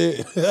laugh and shit.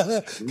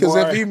 Because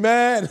if he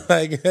mad,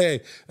 like,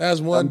 hey, that's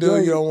one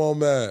dude you don't want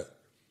mad.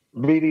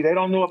 BD, they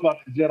don't know about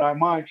the Jedi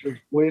mind tricks.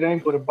 Well, it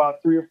ain't but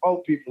about 3 or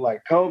 4 people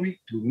like Kobe.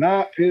 Do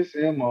not piss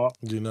him off.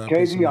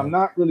 KG, I'm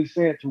not really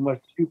saying too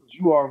much to you because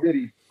you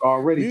already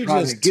you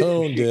trying to get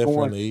your shit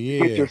going,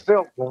 get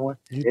yourself going.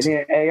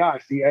 Then AI,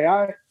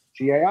 AI,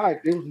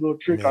 there was a little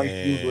trick I used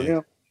to use with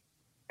him.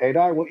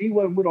 AI, well, he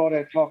wasn't with all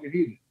that talking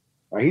either.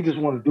 Like, he just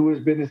wanted to do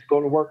his business, go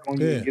to work on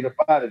you, and get up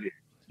out of there.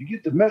 You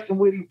get to messing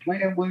with him,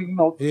 playing with him,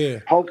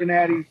 poking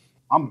at him.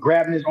 I'm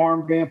grabbing his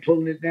armband,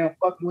 pulling it down,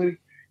 fucking with him.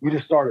 You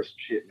just started some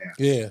shit now.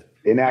 Yeah.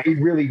 And now he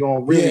really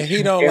gonna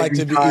he don't like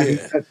to be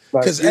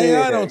because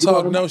AI don't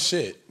talk no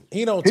shit.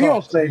 He don't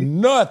say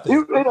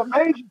nothing. It's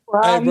amazing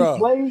for how he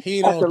plays.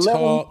 He don't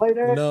talk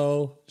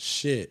no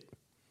shit.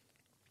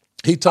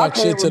 He talk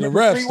shit to the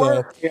refs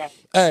though. Yeah.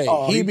 Hey,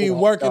 he be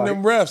working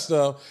them refs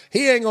though.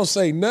 He ain't gonna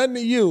say nothing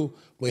to you,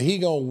 but he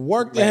gonna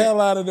work the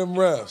hell out of them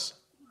refs.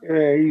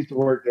 Yeah, he used to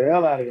work the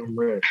hell out of them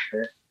refs,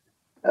 man.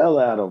 Hell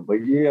out of them.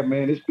 But yeah,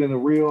 man, it's been a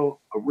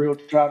real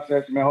top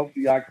session, man.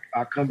 Hopefully I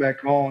come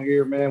back on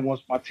here, man,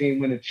 once my team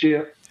win a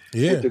chip.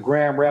 Yeah. With the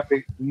Grand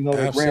Rapids, the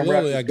Grand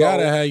Rapids. I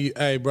gotta have you.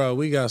 Hey, bro,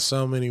 we got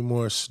so many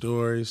more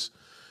stories.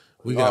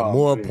 We got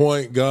more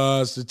point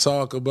guards to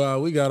talk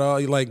about. We got all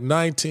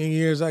 19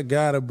 years. I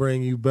gotta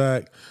bring you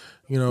back.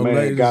 Man,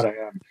 ladies, gotta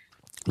have me.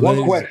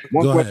 One question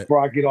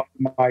before I get off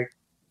the mic.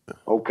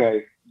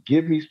 Okay,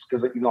 give me,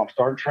 because I'm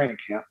starting training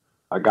camp.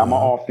 I got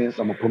my offense.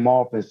 I'm gonna put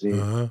my offense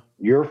in.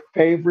 Your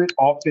favorite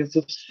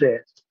offensive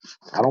set.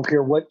 I don't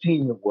care what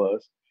team it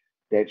was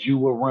that you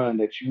will run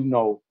that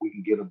we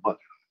can get a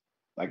bucket.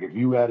 Like if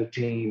you had a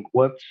team,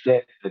 what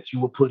set that you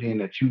would put in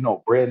that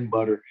bread and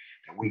butter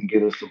and we can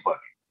get us a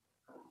bucket.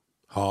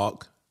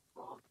 Hawk.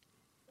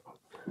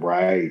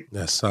 Right.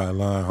 That's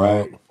sideline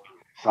Hawk.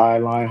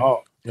 Sideline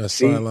Hawk. That's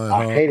sideline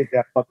Hawk. I hated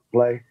that fucking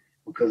play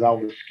because I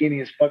was skinny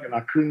as fuck and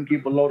I couldn't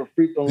get below the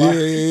free throw line.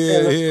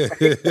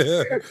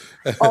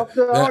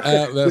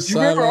 That's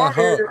sideline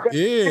Hawk.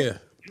 Yeah.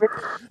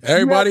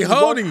 Everybody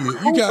holding you.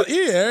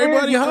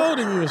 Everybody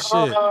holding you and shit.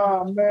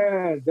 Oh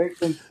man, they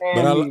can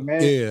stand me,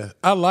 man. Yeah,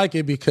 I like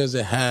it because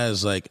it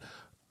has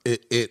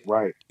it.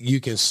 Right.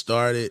 You can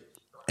start it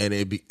and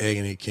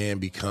it can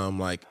become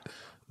like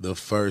the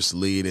first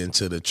lead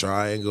into the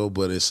triangle,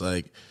 but it's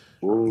like,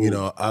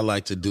 I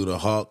like to do the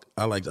hawk.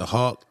 I like the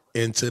hawk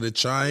into the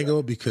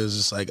triangle because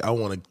it's like I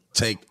want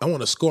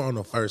to score on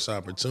the first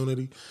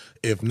opportunity.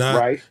 If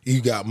not, you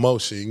got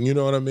motion. You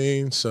know what I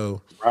mean?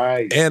 So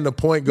and the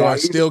point guard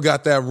still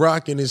got that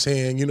rock in his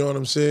hand. You know what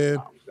I'm saying?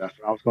 That's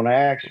what I was going to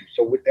ask you.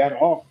 So with that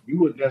hawk, you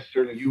would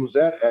necessarily use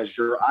that as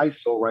your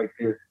ISO right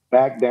there.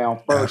 Back down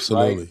first,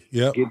 absolutely. Right?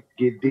 Yep.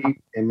 Get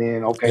deep, and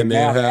then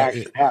now the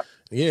action happens.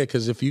 Yeah,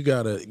 because if you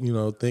gotta,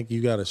 think you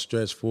gotta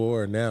stretch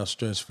 4 or now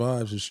stretch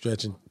 5, you're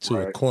stretching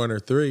to a corner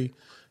 3.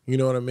 You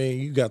know what I mean?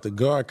 You got the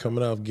guard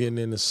coming off, getting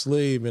in the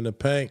sleeve, in the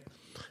paint,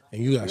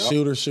 and you got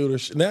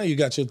shooters. Now you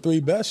got your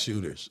 3 best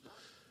shooters.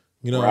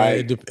 And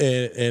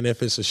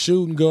if it's a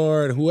shooting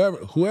guard,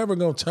 whoever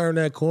gonna turn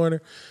that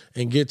corner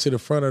and get to the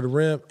front of the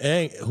rim,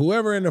 and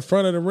whoever in the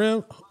front of the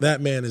rim,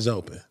 that man is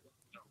open.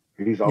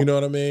 He's open. You know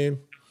what I mean?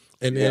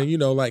 And then,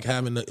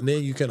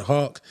 then you can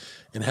hawk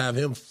and have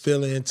him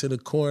fill into the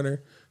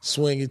corner,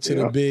 swing it to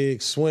the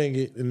big, swing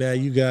it, and now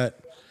you got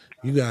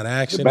You got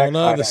action on the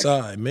other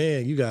side,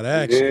 man. You got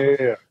action.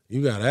 Yeah.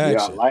 You got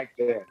action. Yeah, I like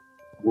that.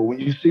 Well,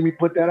 when you see me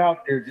put that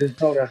out there, just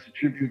know that's a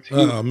tribute to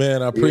you. Oh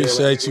man, I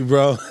appreciate you,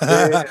 bro.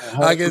 Yeah,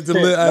 I get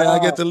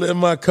to live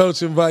my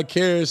coaching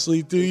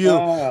vicariously through you.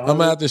 I'm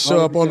gonna have to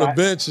show up on the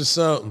bench or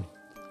something.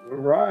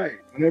 Right.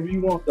 Whenever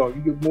you want, though.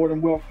 You're more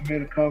than welcome,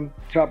 man, to come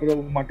chop it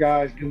over with my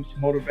guys, give them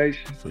some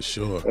motivation. For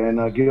sure.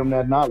 And give them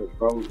that knowledge,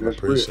 bro. I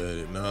appreciate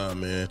it. Nah,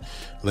 man.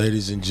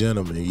 Ladies and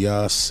gentlemen,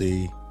 y'all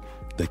see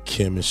the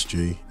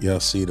chemistry. Y'all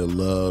see the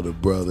love, the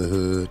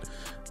brotherhood,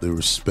 the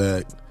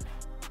respect.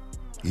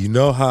 You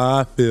know how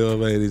I feel,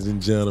 ladies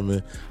and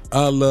gentlemen.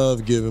 I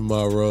love giving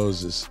my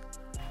roses.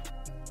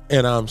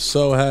 And I'm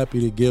so happy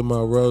to give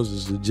my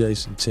roses to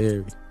Jason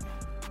Terry,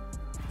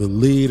 the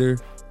leader,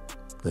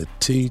 the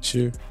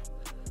teacher,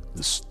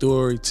 the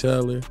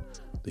storyteller,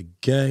 the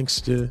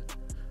gangster,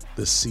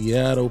 the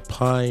Seattle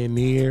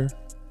pioneer,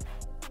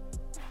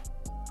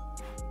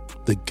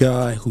 the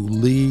guy who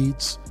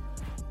leads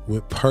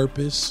with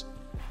purpose,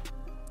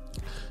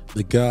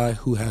 the guy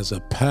who has a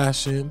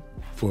passion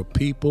for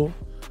people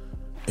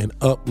and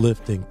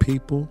uplifting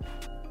people,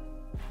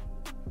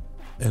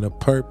 and a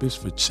purpose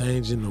for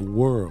changing the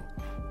world.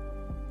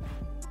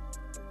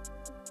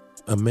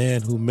 A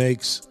man who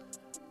makes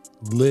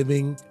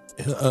living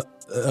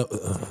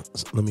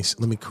let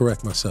me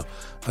correct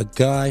myself. A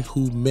guy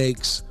who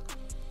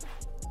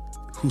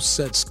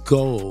sets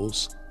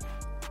goals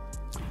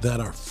that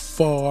are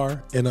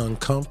far and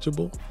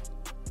uncomfortable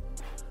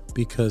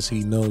because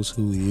he knows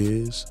who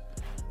he is,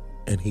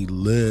 and he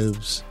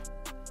lives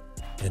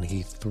and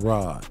he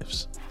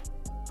thrives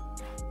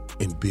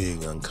in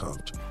being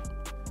uncomfortable.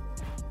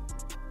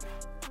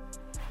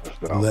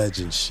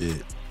 Legend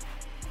shit.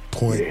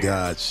 Point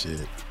God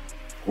shit.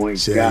 Point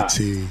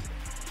JT.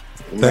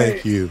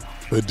 Thank you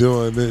for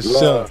doing this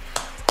show.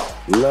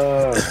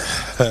 Love.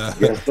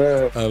 Yes,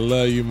 sir. I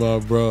love you, my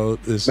bro.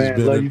 This man, has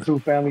been love you too,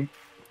 family.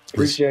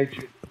 Appreciate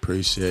you.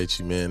 Appreciate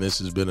you, man. This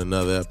has been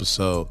another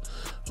episode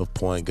of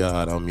Point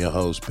God. I'm your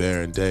host,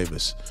 Baron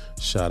Davis.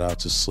 Shout out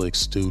to Slick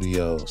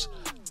Studios,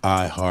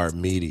 iHeart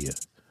Media.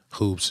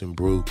 Hoops and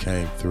Brew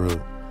came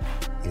through.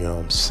 You know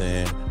what I'm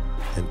saying?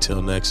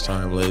 Until next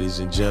time, ladies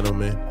and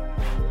gentlemen,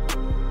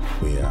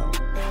 we out.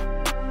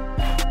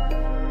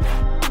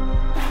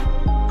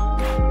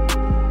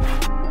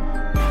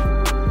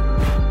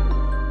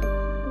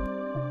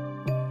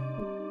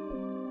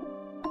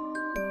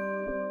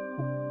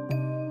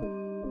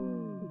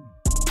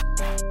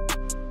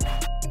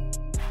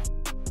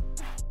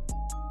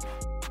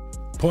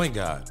 Point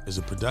God is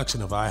a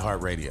production of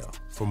iHeartRadio.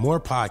 For more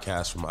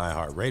podcasts from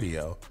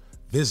iHeartRadio,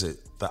 visit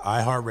the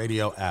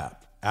iHeartRadio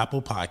app,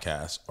 Apple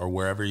Podcasts, or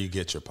wherever you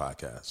get your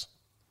podcasts.